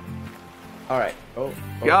god. Alright. Oh.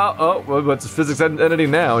 Yeah, well, it's a physics entity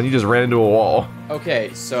now, and you just ran into a wall.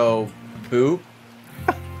 Okay, so, boop.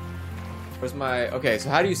 Where's my... Okay, so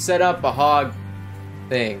how do you set up a hog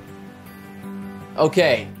thing?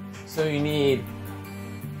 Okay, so you need...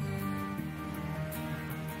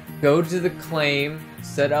 Go to the claim,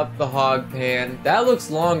 set up the hog pan. That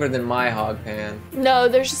looks longer than my hog pan. No,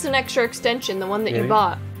 there's just an extra extension, the one that you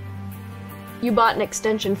bought. You bought an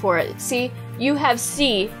extension for it. See, you have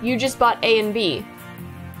C, you just bought A and B.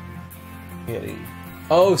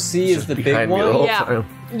 Oh, C is the big one? Yeah.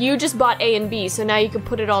 You just bought A and B, so now you can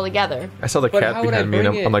put it all together. I saw the cat behind me, and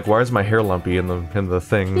I'm like, why is my hair lumpy in the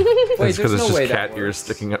thing? Wait, it's because it's no just cat ears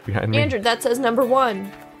sticking up behind me. Andrew, that says number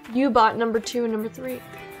 1. You bought number 2 and number 3.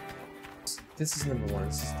 This is number 1.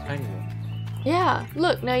 This is the tiny one. Yeah,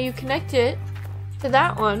 look, now you connect it to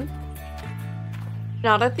that one.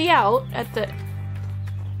 Not at the out, at the...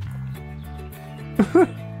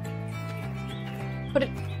 Put it...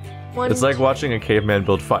 One... It's like watching a caveman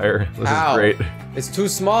build fire. This is great. It's too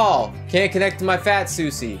small. Can't connect to my fat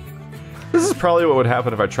Susie. This is probably what would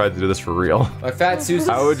happen if I tried to do this for real. My fat Susie.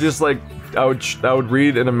 I would just like... I would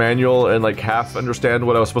read in a manual and like half understand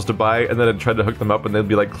what I was supposed to buy, and then I'd try to hook them up, and they'd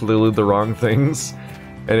be like clearly the wrong things,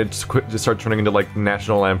 and it just start turning into like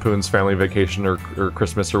National Lampoon's Family Vacation or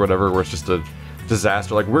Christmas or whatever, where it's just a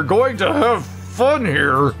disaster. Like, we're going to have fun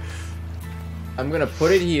here. I'm gonna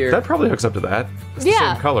put it here. That probably hooks up to that. It's the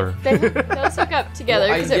same color. Those hook up together.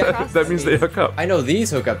 Well, that means they hook up. I know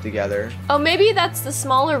these hook up together. Oh, maybe that's the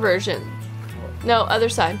smaller version. No, other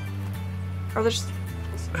side.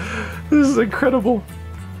 This is incredible.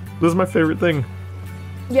 This is my favorite thing.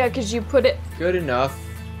 Yeah, because you put it... Good enough.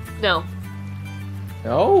 No.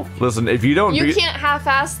 No? Listen, if you don't... You can't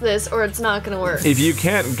half-ass this, or it's not gonna work. If you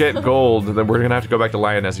can't get gold, then we're gonna have to go back to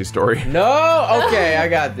Lionesse's story. No? Okay, I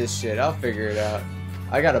got this shit. I'll figure it out.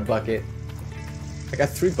 I got a bucket. I got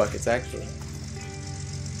 3 buckets, actually.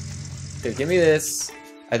 Okay, give me this.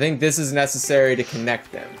 I think this is necessary to connect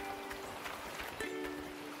them.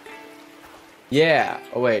 Yeah.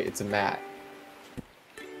 Oh, wait, it's a mat.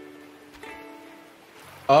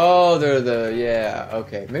 Oh, they're the... Yeah,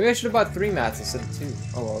 okay. Maybe I should have bought 3 mats instead of 2.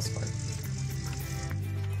 Oh, well, that's fine.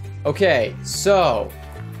 Okay, so...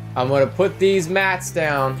 I'm gonna put these mats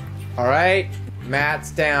down. Alright?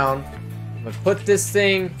 Mats down. I'm gonna put this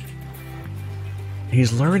thing.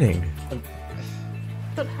 He's learning.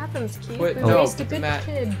 What happens, Keith? Wait, We no, raised a put the good mat-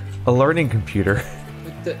 kid. A learning computer.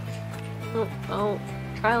 Put the, Oh,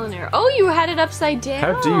 trial and error. Oh, you had it upside down.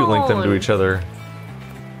 How do you link them to each other?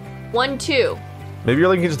 1, 2. Maybe you're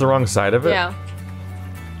linking to the wrong side of it? Yeah.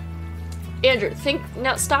 Andrew,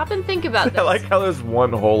 now stop and think about this. I like how there's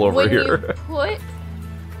one hole over here.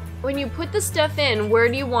 When you put the stuff in, where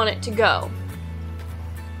do you want it to go?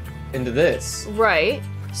 into this. Right.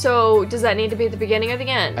 So, does that need to be at the beginning or the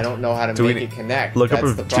end? I don't know how to make it connect. Look That's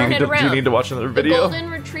up. the Do you, problem. do you need to watch another video? The golden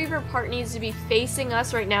retriever part needs to be facing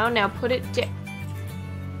us right now. Now put it down.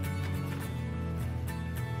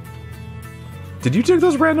 Did you dig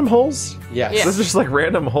those random holes? Yes. Yeah. There's just like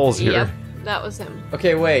random holes here. Yep, that was him.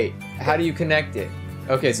 Okay, wait. How do you connect it?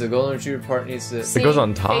 Okay, so the golden retriever part needs to... See, It goes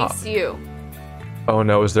on top. Face you. Oh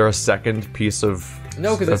no, is there a second piece of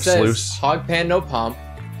No, because it says sluice? hog pan, no pump,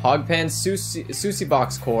 hog pan sushi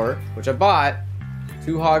box core, which I bought,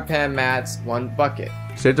 2 hog pan mats, 1 bucket.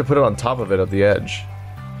 So you have to put it on top of it at the edge.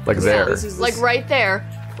 Like there. this is- Like right there,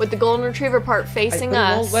 with the golden retriever part facing But it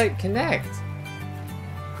us. won't let it connect.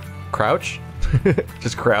 Crouch?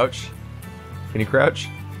 Just crouch? Can you crouch?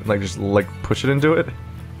 And like just like push it into it?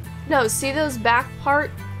 No, see those back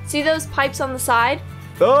part? See those pipes on the side?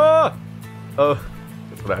 Ah! Oh,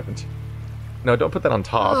 that's what happened. No, don't put that on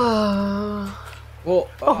top. Well,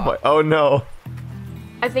 Oh my, oh no.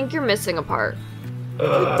 I think you're missing a part.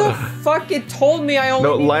 what the fuck? It told me I only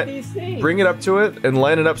No, need these things. bring it up to it and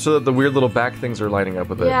line it up so that the weird little back things are lining up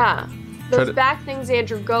with it. Yeah. Try Those to- back things,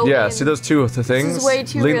 Andrew, go Yeah, in. see those two things? way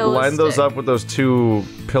too Line those realistic. up with those 2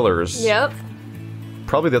 pillars. Yep.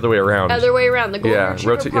 Probably the other way around. Other way around. The golden Yeah,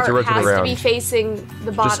 retriever rotate- you have part to rotate has to around. be facing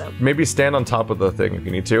the Just bottom. maybe stand on top of the thing if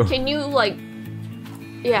you need to. Can you, like...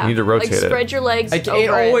 Yeah. You need to rotate like, it. spread your legs It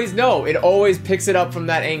over always, no, it always picks it up from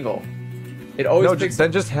that angle. It always No, picks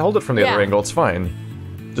then just hold it from the Yeah. other angle. It's fine.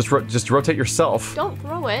 Just rotate yourself. Don't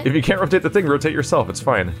throw it. If you can't rotate the thing, rotate yourself. It's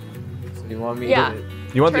fine. So you want me Yeah. to...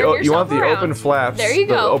 You want Turn you want yourself the around. open flaps. There you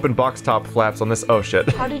the go. open box top flaps on this. Oh shit!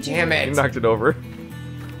 How did you Damn do it. You knocked it over.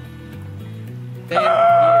 Damn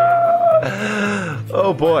here.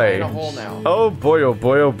 Oh boy. In a hole now. Oh boy. Oh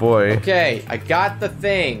boy. Oh boy. Okay, I got the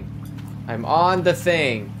thing. I'm on the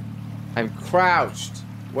thing. I'm crouched.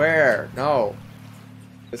 Where? No.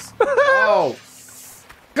 This... Oh.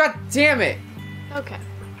 God damn it. Okay.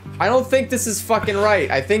 I don't think this is fucking right.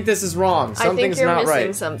 I think this is wrong. I think Something's you're not missing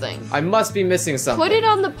right. something. I must be missing something. Put it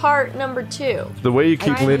on the part number 2. The way you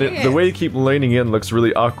keep I leaning, can't. the way you keep leaning in looks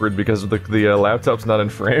really awkward because the laptop's not in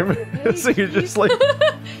frame. So you're just like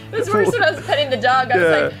It was worse when I was petting the dog. I was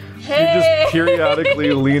yeah, like, hey. you're just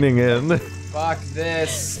periodically leaning in. Fuck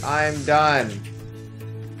this. I'm done.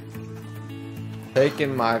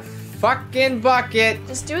 Taking my fucking bucket.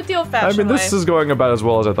 Just do it the I old-fashioned mean, this way. is going about as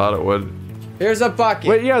well as I thought it would. Here's a bucket.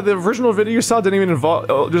 Wait, yeah, the original video you saw didn't even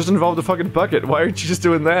just involve the fucking bucket. Why aren't you just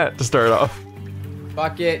doing that to start off?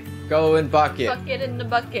 Bucket. Go in bucket. Bucket in the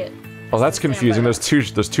bucket. Oh, that's confusing. There's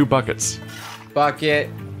two buckets. Bucket.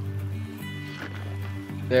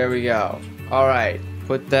 There we go. Alright.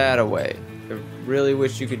 Put that away. I really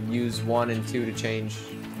wish you could use 1 and 2 to change.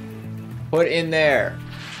 Put in there.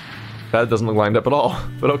 That doesn't look lined up at all,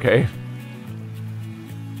 but okay.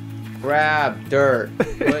 Grab dirt.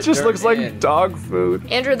 It just looks like dog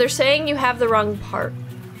food. Andrew, they're saying you have the wrong part.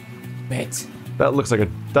 Mate. That looks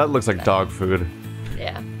like dog food.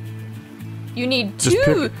 Yeah. You need Just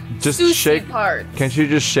two just sushi shake. parts. Can't you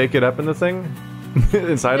just shake it up in the thing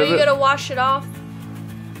inside No, of you it? gotta wash it off.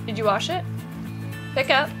 Did you wash it? Pick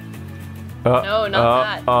up. No,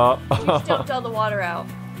 not that. You just dumped all the water out.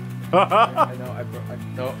 I know.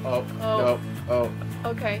 No. Oh. Oh. No. Oh.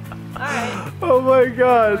 Okay. Alright. Oh my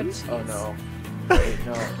god. Oh no. Wait,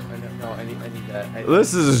 no. I need that.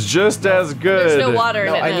 This is just as good. There's no water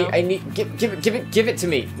No, in it now. I need. Give it to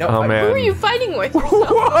me. No. Oh, man. Who are you fighting with? Yourself?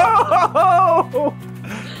 Whoa!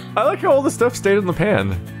 I like how all the stuff stayed in the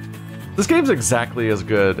pan. This game's exactly as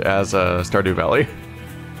good as Stardew Valley.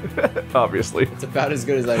 Obviously. It's about as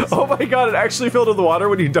good as I. Oh my god, it actually filled with water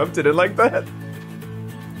when you dumped it in like that?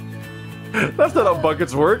 That's not how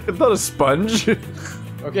buckets work. It's not a sponge.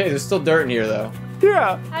 Okay, there's still dirt in here though.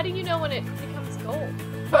 Yeah. How do you know when it becomes gold?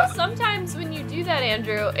 Well, sometimes when you do that,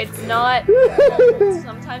 Andrew, it's not gold.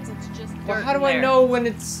 Sometimes it's just dirt. Well, how do in I there. know when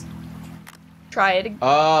it's? Try it again.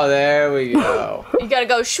 Oh, there we go. You gotta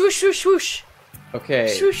go swoosh, swoosh, swoosh. Okay.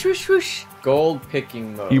 Swoosh, swoosh, swoosh. Gold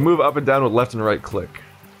picking mode. You move up and down with left and right click.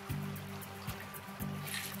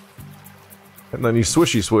 And then you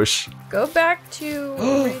swishy swish. Go back to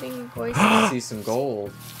rating voices. I see some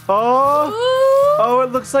gold. Oh! Ooh, Oh,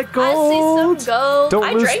 it looks like gold! I see some gold. Don't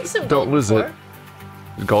I lose, drank some gold Don't lose before.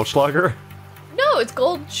 it. Goldschlager? No, it's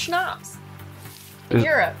gold schnapps. In Is-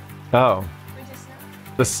 Europe. Oh.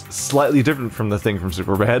 That's slightly different from the thing from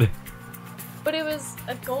Superbad. But it was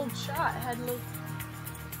a gold shot. It had a little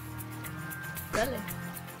belly.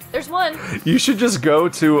 There's one. You should just go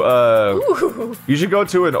to Ooh. you should go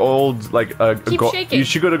to an old like Keep shaking. you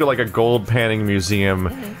should go to like a gold panning museum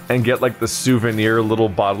and get like the souvenir little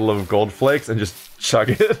bottle of gold flakes and just chug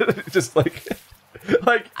it. Just like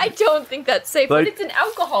I don't think that's safe, like- but it's an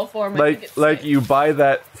alcohol form. I think it's like safe. you buy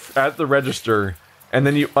that at the register and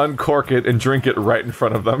then you uncork it and drink it right in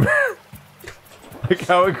front of them. Like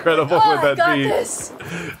how incredible Oh, would I that got be? this.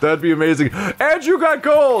 That'd be amazing. Andrew got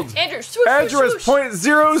gold. Andrew, swoosh, Andrew has swoosh,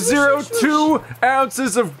 swoosh. 0.002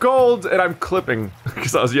 ounces of gold, and I'm clipping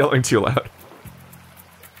because I was yelling too loud.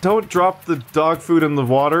 Don't drop the dog food in the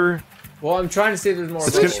water. Well, I'm trying to see if there's more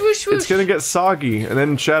It's gold. gonna, Swoosh, swoosh, it's gonna get soggy, and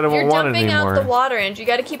then Shadow You're won't want it dumping anymore. out the water, Andrew. You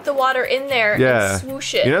gotta keep the water in there Yeah. and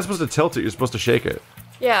swoosh it. You're not supposed to tilt it. You're supposed to shake it.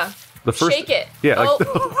 Yeah. The first, Shake it. Yeah. Oh.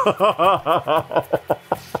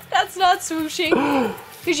 That's not swooshing.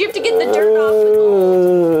 Because you have to get the dirt off the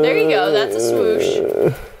gold. There you go. That's a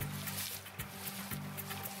swoosh.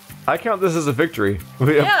 I count this as a victory.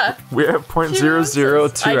 We have, Yeah. We have 0.002 I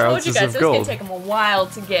told you ounces guys of it was gold. gonna take them a while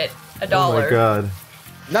to get a Oh dollar. my god.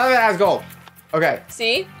 None of it has gold. Okay.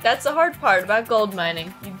 See? That's the hard part about gold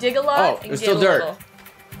mining. You dig a lot Oh, and there's get still a dirt. little.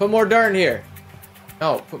 Put more dirt in here.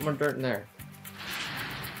 No, put more dirt in there.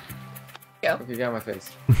 Go. Okay, get out of my face.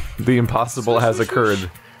 The impossible Swoosh, has swoosh, occurred. swoosh.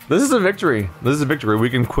 This is a victory. This is a victory. We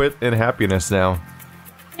can quit in happiness now.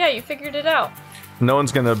 Yeah, you figured it out. No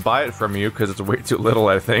one's gonna buy it from you because it's way too little,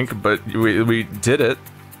 I think. But we did it.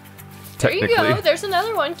 There you Technically. go. There's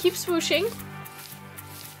another one. Keep swooshing.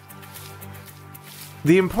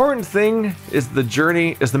 The important thing is the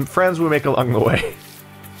journey, is the friends we make along the way.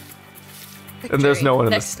 And there's no one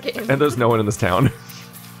in Next this. game. And there's no one in this town.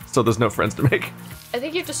 So there's no friends to make. I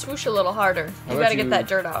think you have to swoosh a little harder. You about gotta you- get that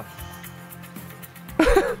dirt off.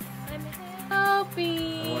 I'm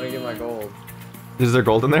helping. I want to get my gold. Is there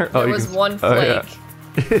gold in there? There you was can- one oh, yeah.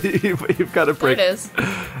 flake. You've got to There break. it is.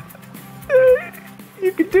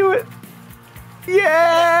 You can do it.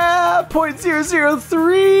 Yeah!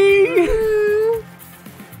 0.003!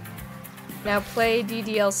 Now play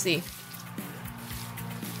DDLC.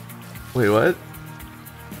 Wait, what?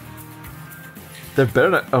 There better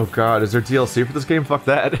not. Oh god, is there DLC for this game? Fuck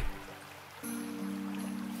that.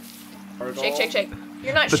 Shake, shake, shake.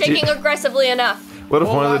 You're not The shaking aggressively enough. What if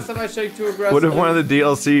Well, one last of time I shake too the aggressively. What if one of the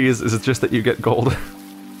DLCs is it just that you get gold?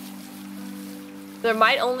 There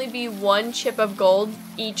might only be one chip of gold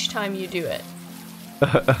each time you do it.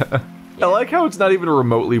 I like how it's not even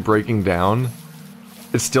remotely breaking down.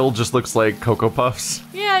 It still just looks like Cocoa Puffs.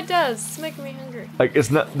 Yeah, it does. It's making me hungry. Like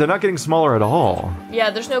it's not. They're not getting smaller at all. Yeah,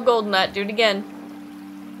 there's no gold in that. Do it again.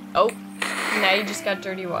 Oh, now you just got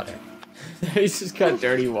dirty water. He's just got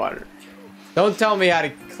dirty water. Don't tell me how to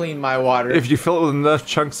clean my water. If you fill it with enough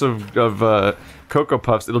chunks of Cocoa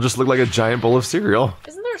Puffs, it'll just look like a giant bowl of cereal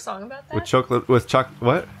Isn't there a song about that? with chocolate.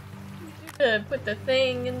 What? Put the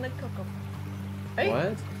thing in the cocoa.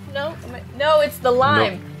 Right? What? No, it's the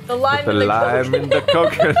lime. Nope. The lime Put in the the lime in the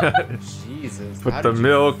coconut. Jesus. Put how the did you-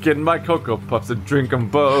 milk in my Cocoa Puffs and drink them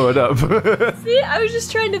both up. See, I was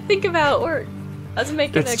just trying to think about where I was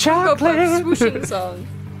making It's a Cocoa Puff chocolate. swooshing song.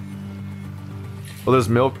 Well, there's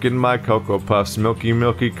milk in my Cocoa Puffs, milky,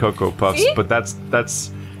 milky Cocoa Puffs. See? But that's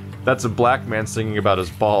a black man singing about his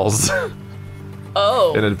balls.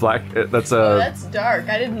 Oh. In a black. That's a. Oh, that's dark.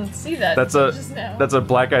 I didn't see that That's just now. a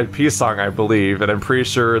Black Eyed Peas song, I believe, and I'm pretty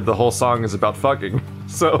sure the whole song is about fucking.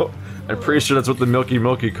 So I'm pretty sure that's what the Milky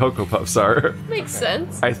Milky Cocoa Puffs are. Makes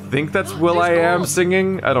sense. I think that's Will There's I Am gold.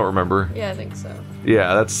 singing. I don't remember. Yeah, I think so.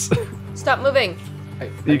 Yeah, that's. Stop moving.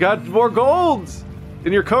 You got more gold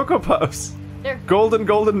in your Cocoa Puffs. There. Golden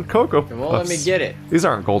Cocoa Puffs. It won't let me get it. These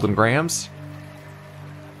aren't golden grams.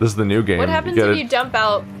 This is the new game. What happens get if it- you dump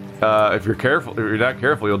out If you're careful, if you're not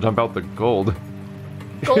careful, you'll dump out the gold.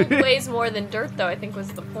 gold weighs more than dirt, though? I think was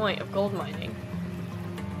the point of gold mining.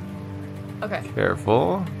 Okay,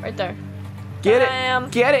 Careful. right there. Get Bam.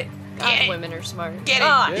 it. Get it. God, women are smart. Get it.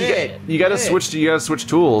 Ah, Get shit. it. You gotta Get it. switch to. You gotta switch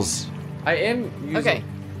tools. I am using... Okay.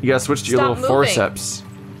 You gotta switch to your Stop little moving. forceps.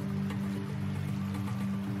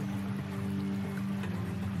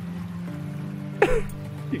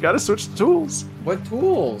 You gotta switch to tools. What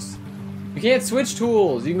tools? You can't switch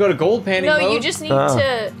tools. You can go to gold panning No, mode. you just need Ah.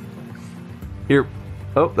 to Here.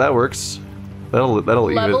 Oh, that works. That'll eat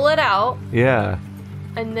level it. it out Yeah.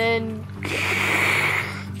 and then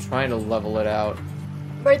Trying to level it out.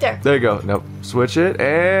 Right there. There you go. Nope. Switch it.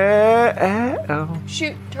 Oh.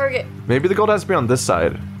 Shoot. Target. Maybe the gold has to be on this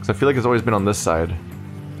side. Because I feel like it's always been on this side.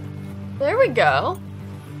 There we go.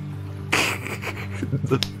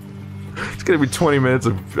 It's gonna be 20 minutes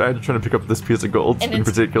of trying to pick up this piece of gold in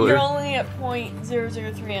particular. You're only at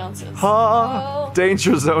 0.003 ounces. Ha! Oh.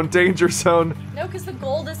 Danger zone, danger zone. No, because the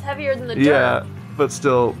gold is heavier than the dirt. Yeah, but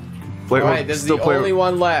still. Alright, this is the only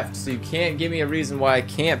one left, so you can't give me a reason why I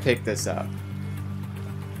can't pick this up.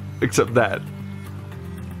 Except that.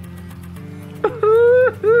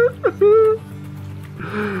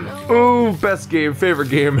 No. Ooh, best game, favorite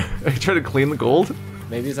game. I try to clean the gold.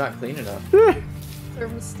 Maybe it's not clean enough. They're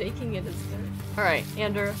mistaking it as dirt. Alright,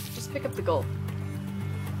 Andrew, just pick up the gold.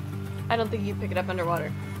 I don't think you pick it up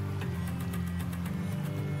underwater.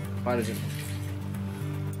 Why does it?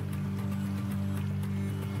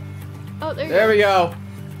 Oh, there you There go. we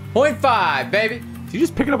go. 0.5, baby. Did you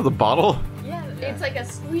just pick it up with a bottle? Yeah, it's like a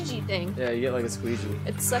squeegee thing. Yeah, you get like a squeegee.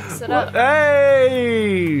 It sucks it up.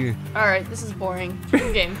 Hey! Alright, this is boring.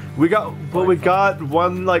 Good game. We got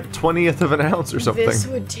 1 like 20th of an ounce or something. This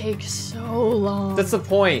would take so long. That's the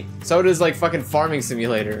point. So does like fucking Farming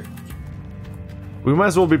Simulator. We might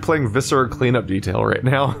as well be playing Viscera Cleanup Detail right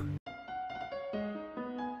now.